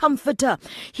our comforter.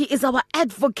 He is our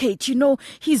advocate.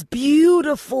 He's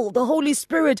beautiful. The Holy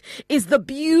Spirit is the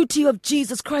beauty of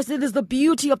Jesus Christ. It is the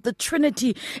beauty of the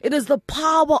Trinity. It is the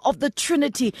power of the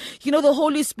Trinity. The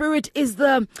Holy Spirit is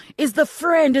the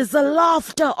friend, is the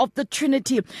laughter of the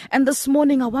Trinity. And this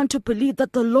morning I want to believe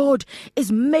that the Lord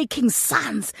is making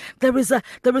sons. There is a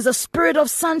spirit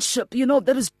of sonship,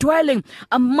 that is dwelling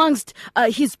amongst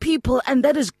his people, and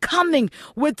that is coming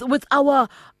with our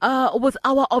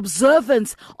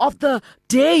observance of the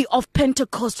day of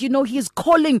Pentecost. He is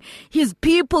calling his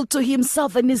people to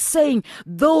himself, and is saying,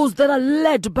 those that are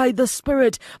led by the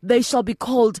Spirit, they shall be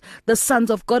called the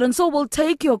sons of God. And so we'll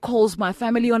take your calls, my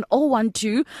family, on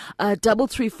 012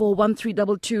 334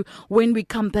 1322 when we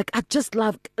come back. I'd just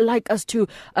like us to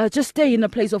just stay in a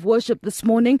place of worship this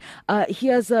morning.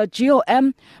 Here's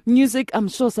GOM music. I'm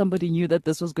sure somebody knew that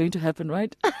this was going to happen,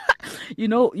 right?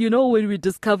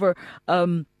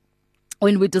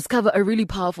 When we discover a really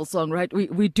powerful song, right?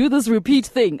 We do this repeat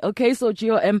thing, okay? So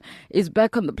GOM is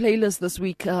back on the playlist this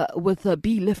week with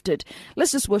Be Lifted.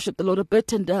 Let's just worship the Lord a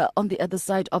bit, and on the other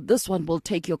side of this one, we'll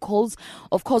take your calls.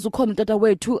 Of course,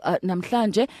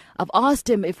 namhlanje. I've asked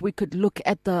him if we could look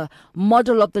at the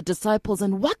model of the disciples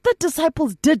and what the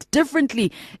disciples did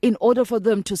differently in order for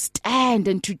them to stand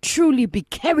and to truly be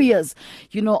carriers,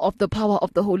 of the power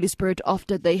of the Holy Spirit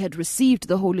after they had received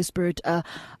the Holy Spirit, or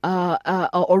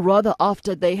rather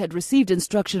after they had received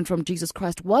instruction from Jesus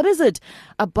Christ. What is it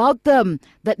about them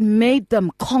that made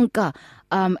them conquer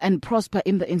and prosper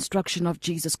in the instruction of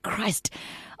Jesus Christ?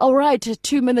 All right,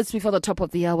 2 minutes before the top of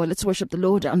the hour. Let's worship the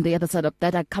Lord. On the other side of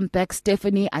that, I come back.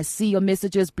 Stephanie, I see your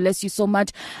messages. Bless you so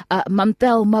much.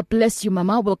 Mamthelma, bless you,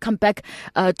 Mama. We'll come back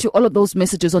to all of those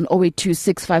messages on 082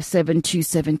 657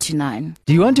 2729.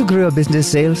 Do you want to grow your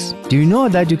business sales? Do you know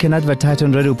that you can advertise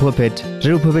on Radio Pulpit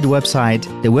website,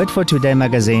 the Word for Today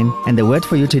magazine, and the Word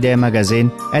for You Today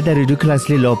magazine at the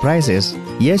ridiculously low prices?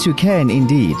 Yes, you can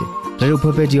indeed. Radio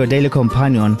Pulpit, your daily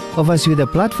companion, offers you the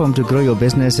platform to grow your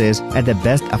businesses at the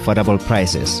best affordable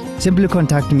prices. Simply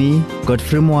contact me,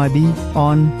 Godfrey Moabi,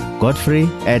 on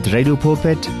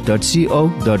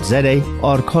godfrey@radiopulpit.co.za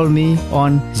or call me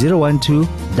on 012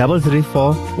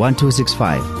 334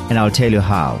 1265 and I'll tell you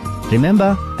how.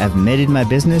 Remember, I've made it my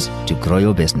business to grow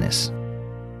your business.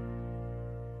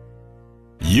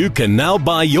 You can now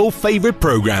buy your favorite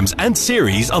programs and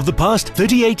series of the past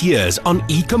 38 years on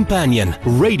eCompanion,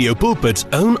 Radio Pulpit's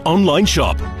own online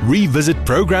shop. Revisit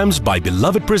programs by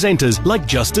beloved presenters like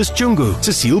Justice Chungu,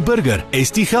 Cecile Burger,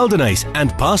 Esti Geldenhuys,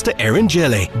 and Pastor Aaron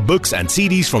Jelle. Books and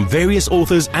CDs from various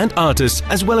authors and artists,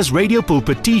 as well as Radio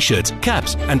Pulpit t-shirts,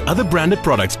 caps, and other branded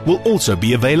products will also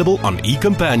be available on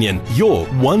eCompanion, your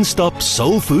one-stop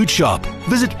soul food shop.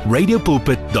 Visit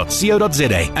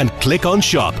radiopulpit.co.za and click on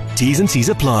shop. T's and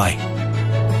C's apply.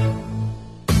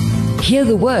 Hear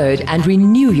the word and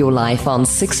renew your life on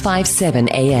 657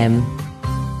 AM.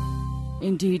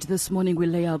 Indeed, this morning we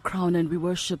lay our crown and we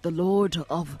worship the Lord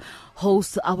of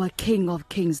hosts, our King of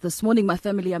Kings. This morning, my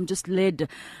family, I'm just led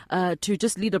to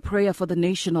just lead a prayer for the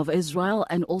nation of Israel,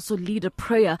 and also lead a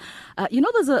prayer.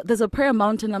 There's a prayer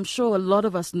mountain. I'm sure a lot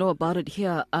of us know about it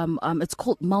here. It's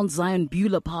called Mount Zion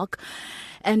Beulah Park.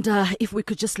 And if we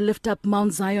could just lift up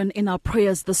Mount Zion in our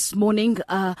prayers this morning.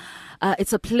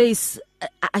 It's a place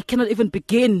I cannot even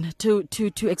begin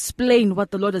to explain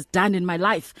what the Lord has done in my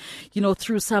life,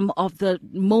 through some of the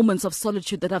moments of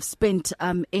solitude that I've spent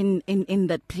in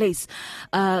that place.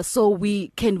 So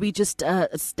we just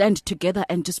stand together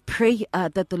and just pray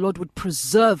that the Lord would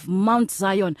preserve Mount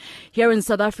Zion here in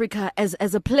South Africa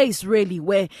as a place really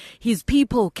where his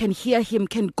people can hear him,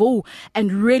 can go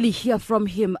and really hear from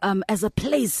him, as a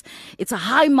place. It's a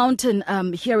high mountain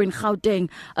here in Gauteng,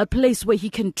 a place where he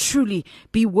can truly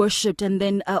be worshipped. And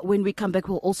then when we come back,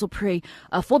 we'll also pray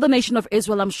for the nation of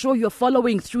Israel. I'm sure you're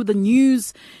following through the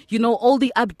news, all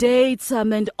the updates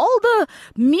and all the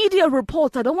media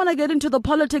reports. I don't want to get into the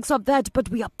politics of that, but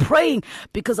we are praying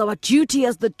because our duty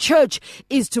as the church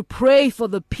is to pray for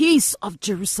the peace of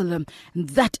Jerusalem. And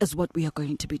that is what we are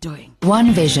going to be doing.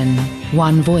 One vision,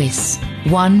 one voice,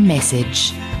 one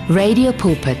message. Radio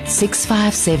Pulpit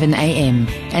 657 AM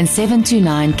and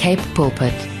 729 Cape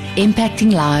Pulpit.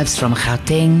 Impacting lives from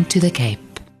Gauteng to the Cape.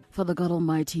 Father God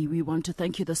Almighty, we want to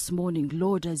thank you this morning,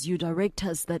 Lord, as you direct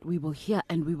us that we will hear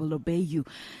and we will obey you.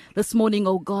 This morning,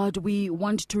 oh God, we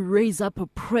want to raise up a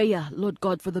prayer, Lord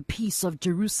God, for the peace of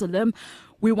Jerusalem.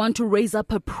 We want to raise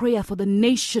up a prayer for the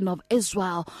nation of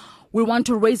Israel. We want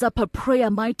to raise up a prayer,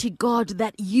 mighty God,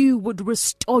 that you would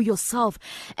restore yourself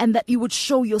and that you would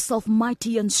show yourself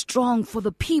mighty and strong for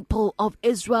the people of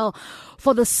Israel,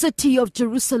 for the city of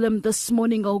Jerusalem this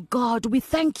morning, oh God. We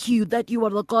thank you that you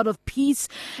are the God of peace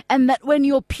and that when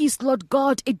your peace, Lord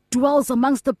God, it dwells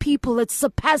amongst the people, it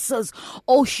surpasses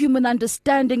all human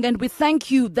understanding. And we thank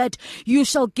you that you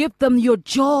shall give them your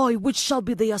joy, which shall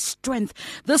be their strength.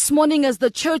 This morning as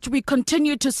the church, we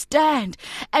continue to stand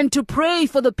and to pray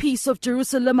for the peace of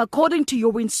Jerusalem according to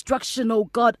your instruction, O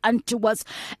God, unto us.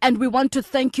 And we want to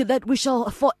thank you that we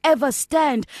shall forever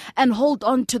stand and hold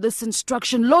on to this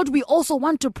instruction. Lord, we also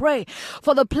want to pray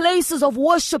for the places of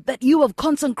worship that you have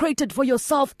consecrated for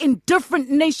yourself in different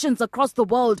nations across the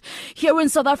world. Here in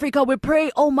South Africa, we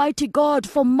pray, Almighty God,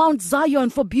 for Mount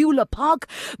Zion, for Beulah Park,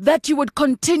 that you would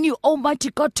continue, Almighty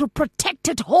God, to protect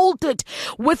it, hold it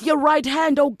with your right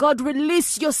hand, O God.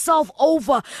 Release yourself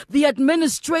over the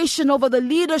administration, over the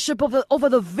leadership, over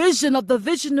the vision of the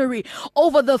visionary,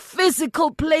 over the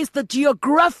physical place, the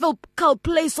geographical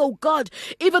place, oh God,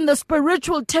 even the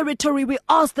spiritual territory. We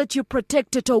ask that you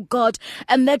protect it, oh God,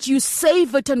 and that you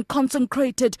save it and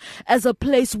consecrate it as a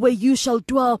place where you shall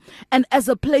dwell and as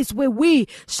a place where we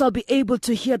shall be able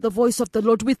to hear the voice of the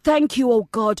Lord. We thank you, oh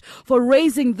God, for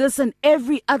raising this and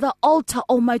every other altar,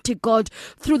 Almighty God,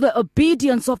 through the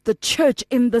obedience of the church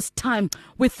in this time.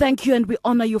 We thank you and we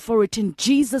honor you for it. In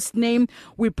Jesus' name,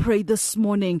 we pray this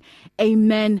morning.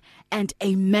 Amen and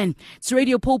amen. It's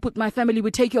Radio Pulpit, my family.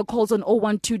 We take your calls on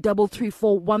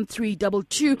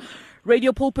 012-334-1322.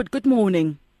 Radio Pulpit, good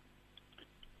morning.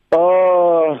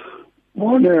 Morning,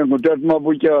 Dad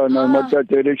Mabutyana,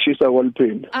 Matata Lexisa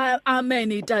Walpin.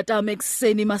 Amen, Tata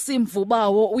Mexeni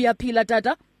Masimfubawo, uyaphila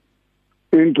Tata?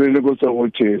 Indlela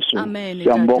kosangojesu. Amen.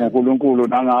 Siyambonga uNkulunkulu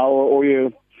nangawo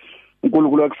oye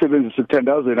uNkulunkulu akusebenzisa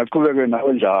ukuthandazela aqhubeke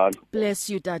nawe njalo. Bless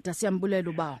you Tata, siyambulela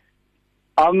uba.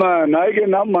 Amen. Ayike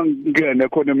nama ngene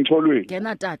khona emxholweni.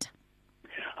 Ngena Tata.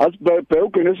 Asibheke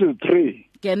uGenesis 3.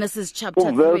 Genesis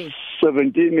chapter 3. Verse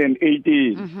 17 and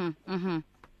 18.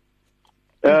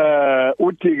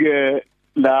 Uthi ke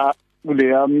la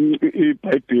kuleyami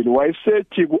iBhayibheli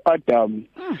wayesethi kuAdam,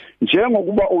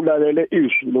 njengokuba ulalele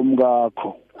izwi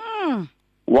lomkakho,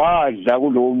 wadla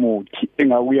kulowo muthi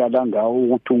engakuyala ngawo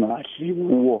ukuthi ungadli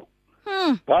kuwo.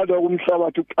 Kodwa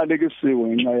umhlabathi uqalekisiwe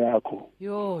ngenxa yakho.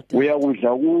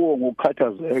 Uyakudla kuwo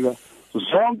ngokukhathazeka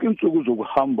zonke insuku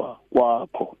zokuhamba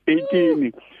kwakho.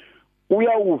 18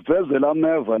 uyawuvezela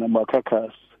ameva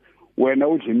namakhakhasi, wena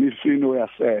udla imifino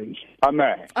yasendle.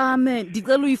 Amen. Amen.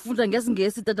 Ndicela uyifunda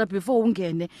ngesingesi Tata before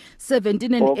ungene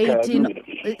 17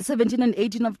 and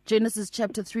 18 of Genesis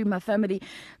chapter 3, my family.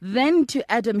 Then to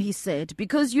Adam he said,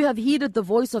 because you have heeded the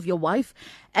voice of your wife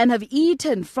and have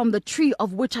eaten from the tree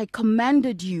of which I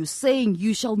commanded you, saying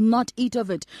you shall not eat of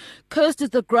it. Cursed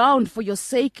is the ground for your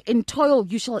sake, in toil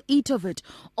you shall eat of it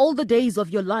all the days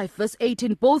of your life. Verse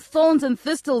 18, both thorns and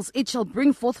thistles it shall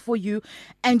bring forth for you,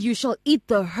 and you shall eat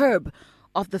the herb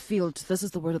of the field. This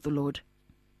is the word of the Lord.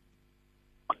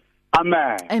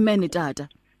 Amen. Amen, Tata.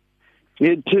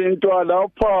 Ngithintwa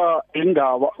lapha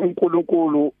indaba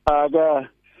uNkulunkulu aka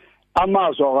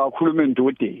amazwi akakhuluma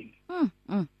endodeni.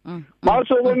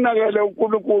 Mase kunakele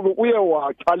uNkulunkulu uye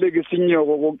waqalekisa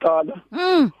inyoko kokuqala.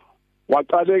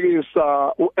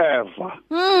 Waqalekisa uEva.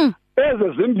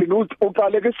 Ezimbili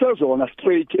uqalekise zona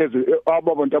straight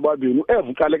abantu ababili. uEva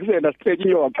uqalekise straight,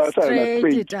 inyoko waqalekisa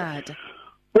straight. Tata.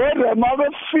 Kodwa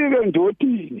makufike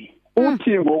endodeni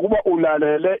uthi ngokuba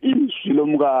ulalele izwi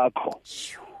lomkakho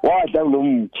wadla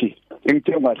kulomthi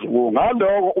engithemba nje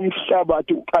ngaloko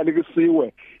umhlabathi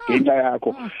uqalekisiwe ngenxa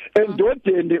yakho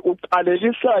endodeni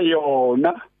uqalelisa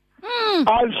yona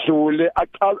adlule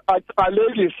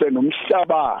aqalekise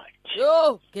nomhlabathi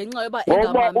yo ngenxa yoba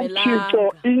engamamelanga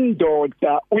uThixo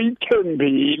indoda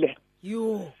uyithembile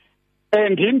yo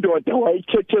and indoda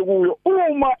wayithethe kuyo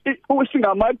uma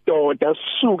usingamadoda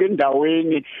sisuke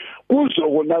endaweni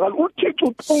kuzokonakala uThixo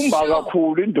uqumba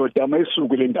kakhulu indoda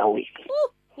mayisuke endaweni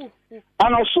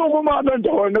angasuka uma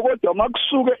endaweni kodwa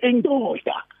makusuke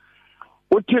indoda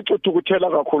uThixo uthukuthela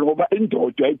kakhulu ngoba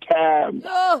indoda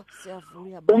ayithemba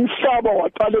siyavuya umhlaba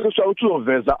waqalekiswa ukuthi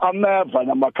uzoveza ameva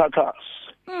namakhakhasi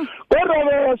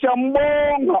kodwa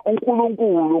siyambonga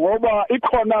uNkulunkulu ngoba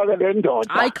ikhona ke le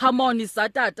ndoda hayi come on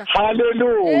isatata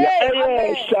haleluya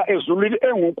eyehla ezulwini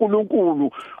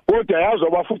enguNkulunkulu kodwa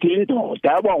yazoba futhi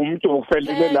indoda yaba umuntu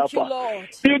ofelile lapha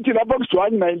ithi lapha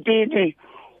kuJohn 19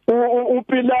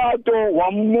 uPilato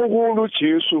wamukula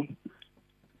uJesu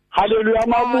haleluya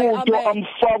amabutho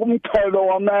amfaka umqhelo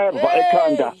wameva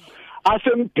ekhanda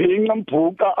asembhinqa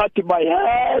mbhuqa athi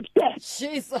bayede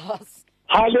Jesus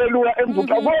haleluya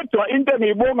emvuka kodwa into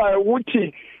engiyibongayo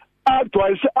ukuthi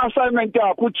advice assignment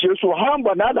yakhe uJesu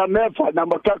hamba nalameva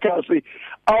namakhakhasi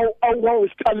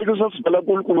awusiqalekiso sivela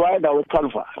kuNkulunkulu wayendawo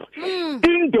eCalvary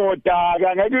indoda ke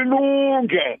angeke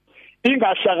ilunge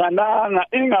ingahlakananga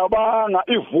ingabanga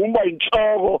ivumba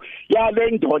inhloko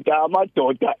yale ndoda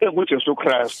amadoda enguJesu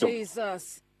Kristu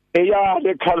Jesus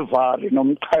eyale Calvary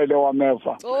nomqhele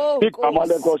wameva igama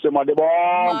lenkosi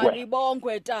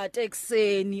malibongwe tata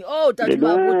ekseni tata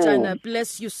babutshana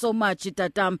bless you so much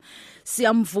tatam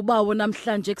siyamvubawo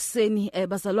namhlanje ekseni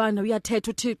bazalwane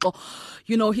uyathetha uThixo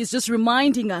you know he's just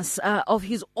reminding us of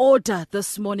his order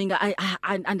this morning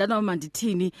andanoma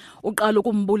ndithini uqala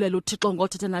ukumbulela uThixo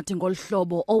ngothetha nathi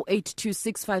ngolhlobo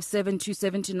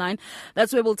 0826572729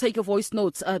 that's where we'll take your voice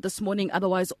notes this morning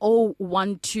otherwise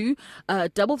 012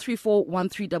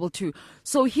 3341322.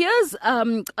 So here's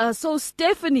so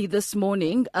Stephanie this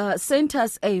morning sent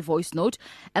us a voice note,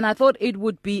 and I thought it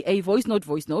would be a voice note,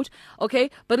 okay?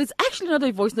 But it's actually not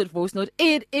a voice note.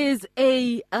 It is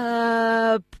is it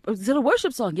a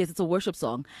worship song? Yes, it's a worship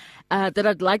song that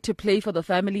I'd like to play for the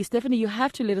family. Stephanie, you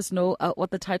have to let us know what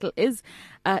the title is.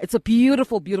 It's a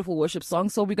beautiful, beautiful worship song.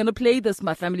 So we're going to play this,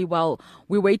 my family, while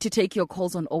we wait to take your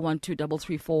calls on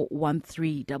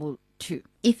 012-334-1322.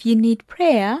 If you need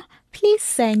prayer, please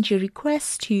send your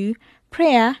request to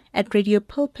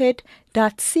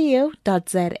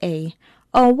prayer@radiopulpit.co.za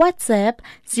or WhatsApp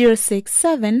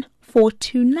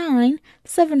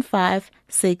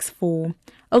 067-429-7564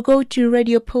 or go to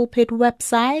Radio Pulpit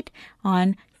website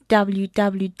on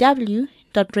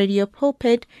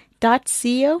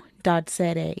www.radiopulpit.co.za.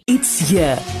 It's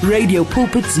here. Radio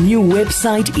Pulpit's new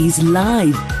website is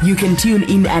live. You can tune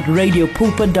in at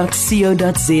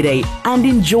radiopulpit.co.za and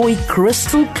enjoy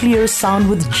crystal clear sound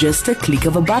with just a click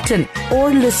of a button, or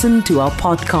listen to our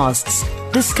podcasts.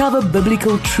 Discover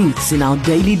biblical truths in our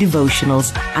daily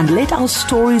devotionals and let our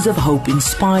stories of hope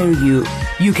inspire you.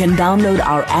 You can download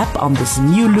our app on this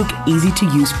new look, easy to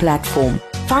use platform.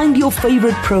 Find your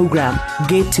favorite program,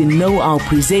 get to know our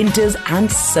presenters, and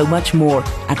so much more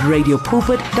at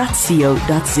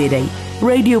radiopulpit.co.za.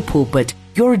 Radio Pulpit,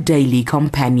 your daily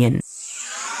companion.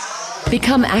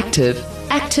 Become active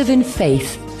in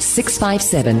faith.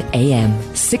 657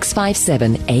 AM.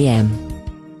 657 AM.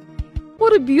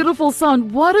 What a beautiful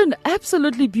sound. What an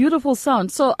absolutely beautiful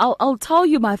sound. So I'll tell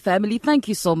you, my family, thank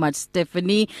you so much,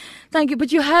 Stephanie. Thank you.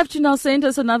 But you have to now send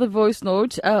us another voice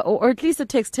note or at least a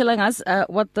text telling us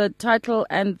what the title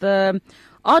and the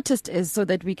artist is so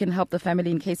that we can help the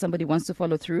family in case somebody wants to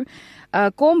follow through.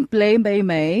 Kom blame by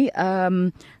me.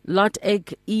 Lot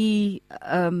egg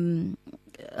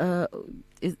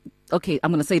okay,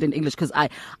 I'm going to say it in English because I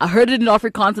heard it in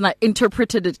Afrikaans and I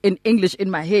interpreted it in English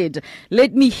in my head.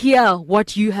 Let me hear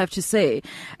what you have to say.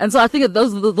 And so I think that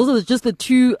those are just the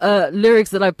two lyrics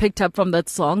that I picked up from that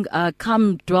song.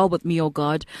 Come dwell with me, O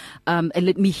God, and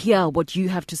let me hear what you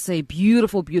have to say.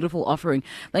 Beautiful, beautiful offering.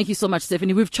 Thank you so much,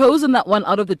 Stephanie. We've chosen that one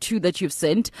out of the two that you've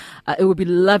sent. It would be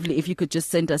lovely if you could just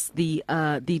send us the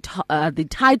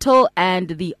title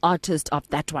and the artist of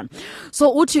that one.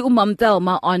 So Uchi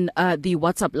Umamtelma on the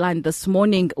WhatsApp line this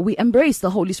morning, we embrace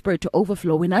the Holy Spirit to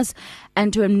overflow in us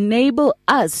and to enable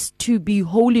us to be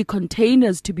holy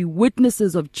containers, to be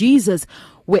witnesses of Jesus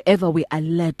wherever we are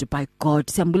led by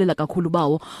God.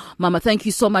 Mama, thank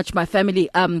you so much, my family.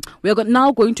 We are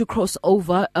now going to cross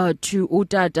over to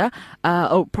Udada,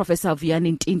 Professor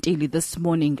Vianney Ntintili this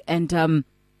morning. And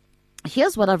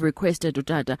Here's what I've requested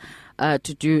Utata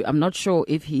to do. I'm not sure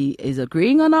if he is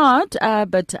agreeing or not,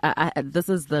 but this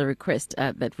is the request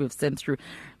that we've sent through.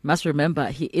 Must remember,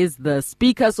 he is the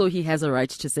speaker, so he has a right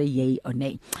to say yay or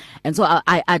nay. And so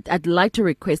I'd like to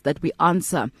request that we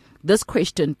answer this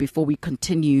question before we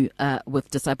continue with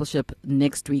discipleship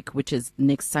next week, which is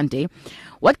next Sunday.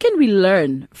 What can we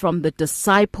learn from the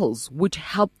disciples which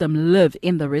helped them live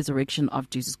in the resurrection of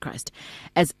Jesus Christ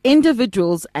as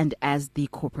individuals and as the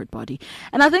corporate body?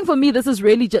 And I think for me, this is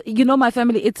really just, my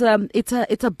family, it's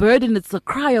a burden. It's a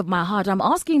cry of my heart. I'm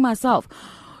asking myself,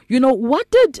 what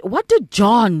did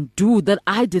John do that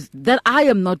I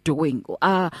am not doing?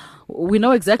 We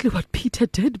know exactly what Peter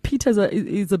did. Peter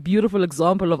is a beautiful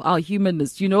example of our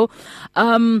humanness,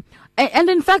 and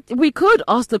in fact, we could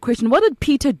ask the question, what did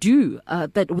Peter do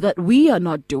that we are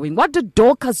not doing? What did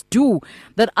Dorcas do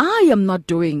that I am not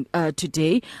doing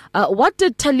today? What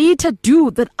did Talita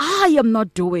do that I am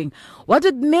not doing? What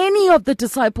did many of the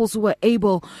disciples who were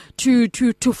able to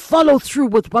follow through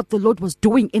with what the Lord was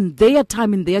doing in their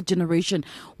time, in their generation,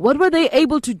 what were they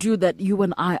able to do that you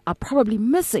and I are probably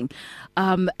missing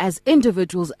as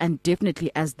individuals and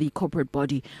definitely as the corporate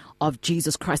body of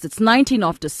Jesus Christ? It's 19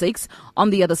 after 6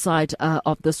 on the other side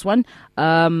of this one.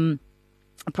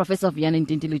 Professor Vianney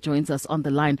Ndintili joins us on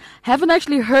the line. Haven't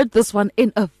actually heard this one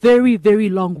in a very, very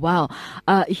long while.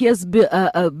 Here's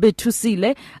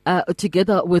Betusile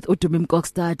together with Utumim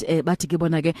Kokstad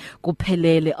Batikibonage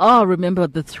Kopelele. Remember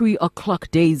the 3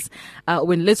 o'clock days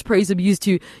when Let's Praise Him used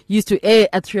to air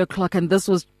at 3 o'clock, and this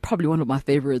was probably one of my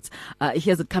favorites.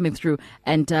 Here's it coming through,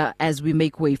 and as we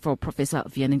make way for Professor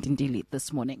Vianney Ndintili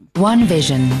this morning. One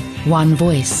vision, one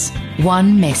voice,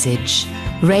 one message.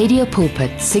 Radio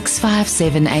Pulpit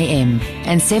 657 AM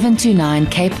and 729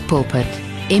 Cape Pulpit,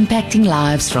 impacting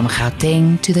lives from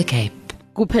Gauteng to the Cape.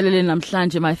 Kuphelele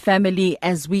namhlanje, my family,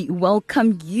 as we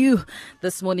welcome you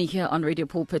this morning here on Radio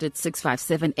Pulpit at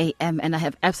 657 AM, and I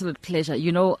have absolute pleasure.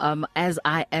 As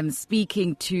I am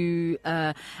speaking to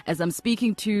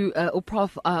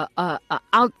Prof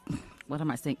out. What am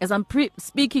I saying? As I'm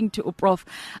speaking to Prof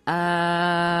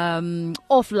offline,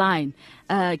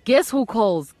 guess who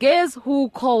calls? Guess who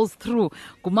calls through?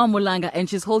 Kumamulanga, and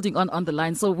she's holding on the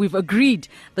line. So we've agreed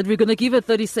that we're going to give her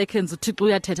 30 seconds to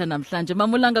Tuya Teta Namhlanje.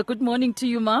 Mamulanga, good morning to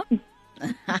you, ma.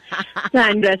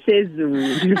 Sandra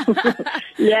sezulu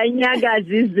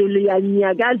yanyakaza izulu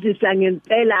yanyakazisa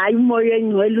ngempela hayi umoya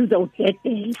engcwele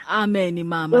uzawuthethela. Amen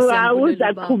mama.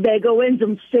 Uzaqhubeka wenza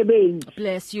umsebenzi.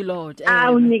 Bless you Lord.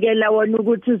 Awunikela wona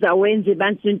ukuthi uzawenza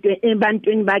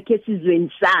ebantwini bakhe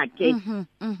esizweni sakhe.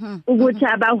 Ukuthi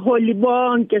abaholi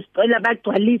bonke sicela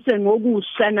bagcwalise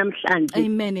ngokusha namhlanje.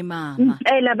 Amen mama.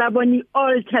 Impela babona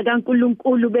ialtar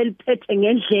kaNkulunkulu beliphethe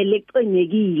ngendlela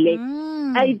eqinekile.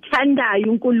 Ayithanda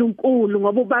uNkulunkulu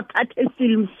ngoba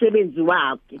ubaphathesile umsebenzi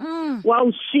wakhe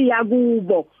wawushiya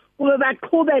kubo kube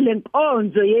baqhubele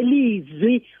inkonzo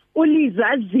yelizwi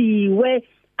ulizaziwe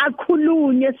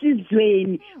akhulunywe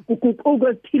esizweni kuguquko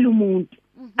ekuphila umuntu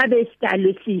abesidalo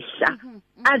esisha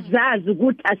azazi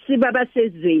ukuthi asiba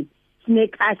abasezweni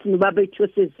sinekhasi nobabethu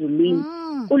sezulwini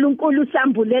uNkulunkulu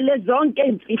usambulele zonke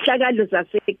imfihlakalo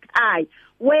zasekhaya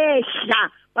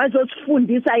wehla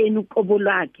bazosifundisa yena uqobo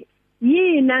lwakhe.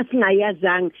 Yina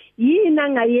singayazanga, yina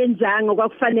ngayenzanga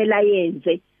kwakufanele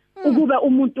ayenze ukuba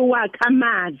umuntu wakhe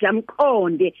amazi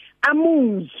amqonde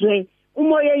amuzwe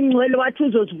umoya engcwele wathi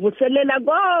uzosivuselela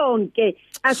konke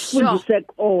asifundise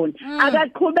khona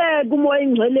akaqhubeka umoya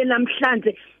engcwele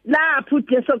namhlanje lapho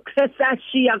uJesu Kristu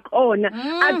ashiya khona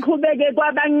aqhubeke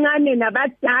kwabancane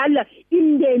nabadala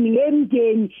imndeni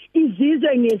ngemndeni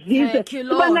izizwe ngezizwe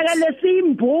kubonakala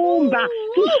simbumba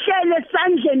sishele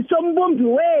esandleni sombumbi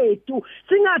wethu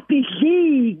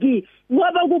singabhidliki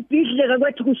ngoba ukubhidleka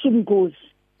kwethu kusubungozi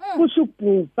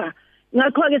kusubhubha.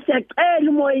 Ngakho-ke siyacela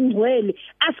umoya engcwele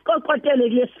asiqoqotele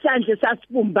lesandla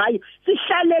sasibumbayo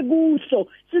sihlale kuso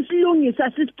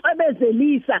sisilungisa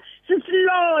sisicebezelisa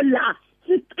sisilola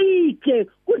sicije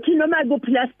kuthi noma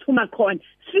kuphi la sithuma khona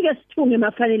sifike sithunge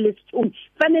mafanele sithunge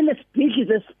fanele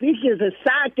sibhidlize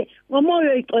sakhe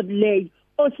ngomoya oyiqobileyo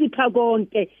osipha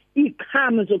konke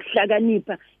iqhamu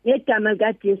zokuhlakanipha ngegama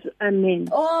likaJesu. Amen.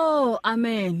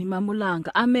 Amen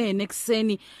Mamulanga. Amen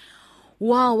ekseni.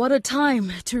 Wow, what a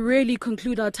time to really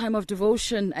conclude our time of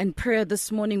devotion and prayer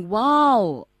this morning.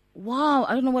 Wow,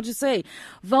 I don't know what to say.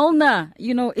 Valna,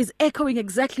 is echoing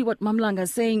exactly what Mamlanga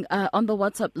is saying on the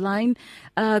WhatsApp line.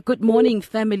 Good morning,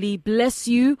 family. Bless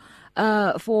you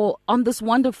for on this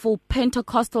wonderful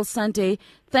Pentecostal Sunday.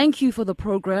 Thank you for the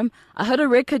program. I heard a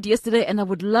record yesterday and I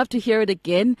would love to hear it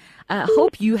again. I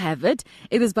hope you have it.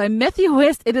 It is by Matthew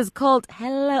West. It is called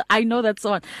Hello. I know that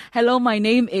song. Hello, my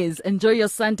name is. Enjoy your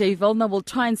Sunday. Velna will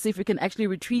try and see if we can actually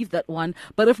retrieve that one.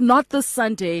 But if not this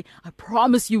Sunday, I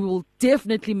promise you will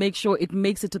definitely make sure it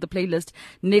makes it to the playlist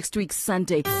next week,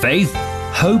 Sunday. Faith,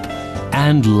 hope,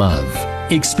 and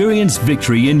love. Experience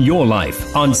victory in your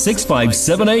life on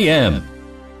 657 AM.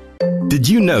 Did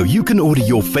you know you can order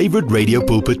your favorite Radio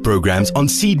Pulpit programs on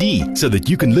CD so that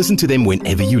you can listen to them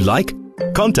whenever you like?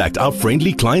 Contact our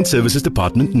friendly client services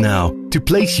department now to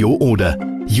place your order.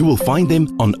 You will find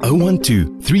them on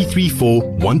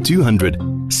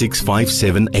 012-334-1200.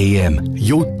 657 AM,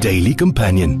 your daily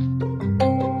companion.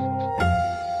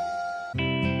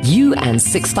 You and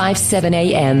 657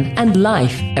 AM and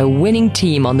life, a winning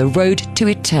team on the road to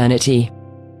eternity.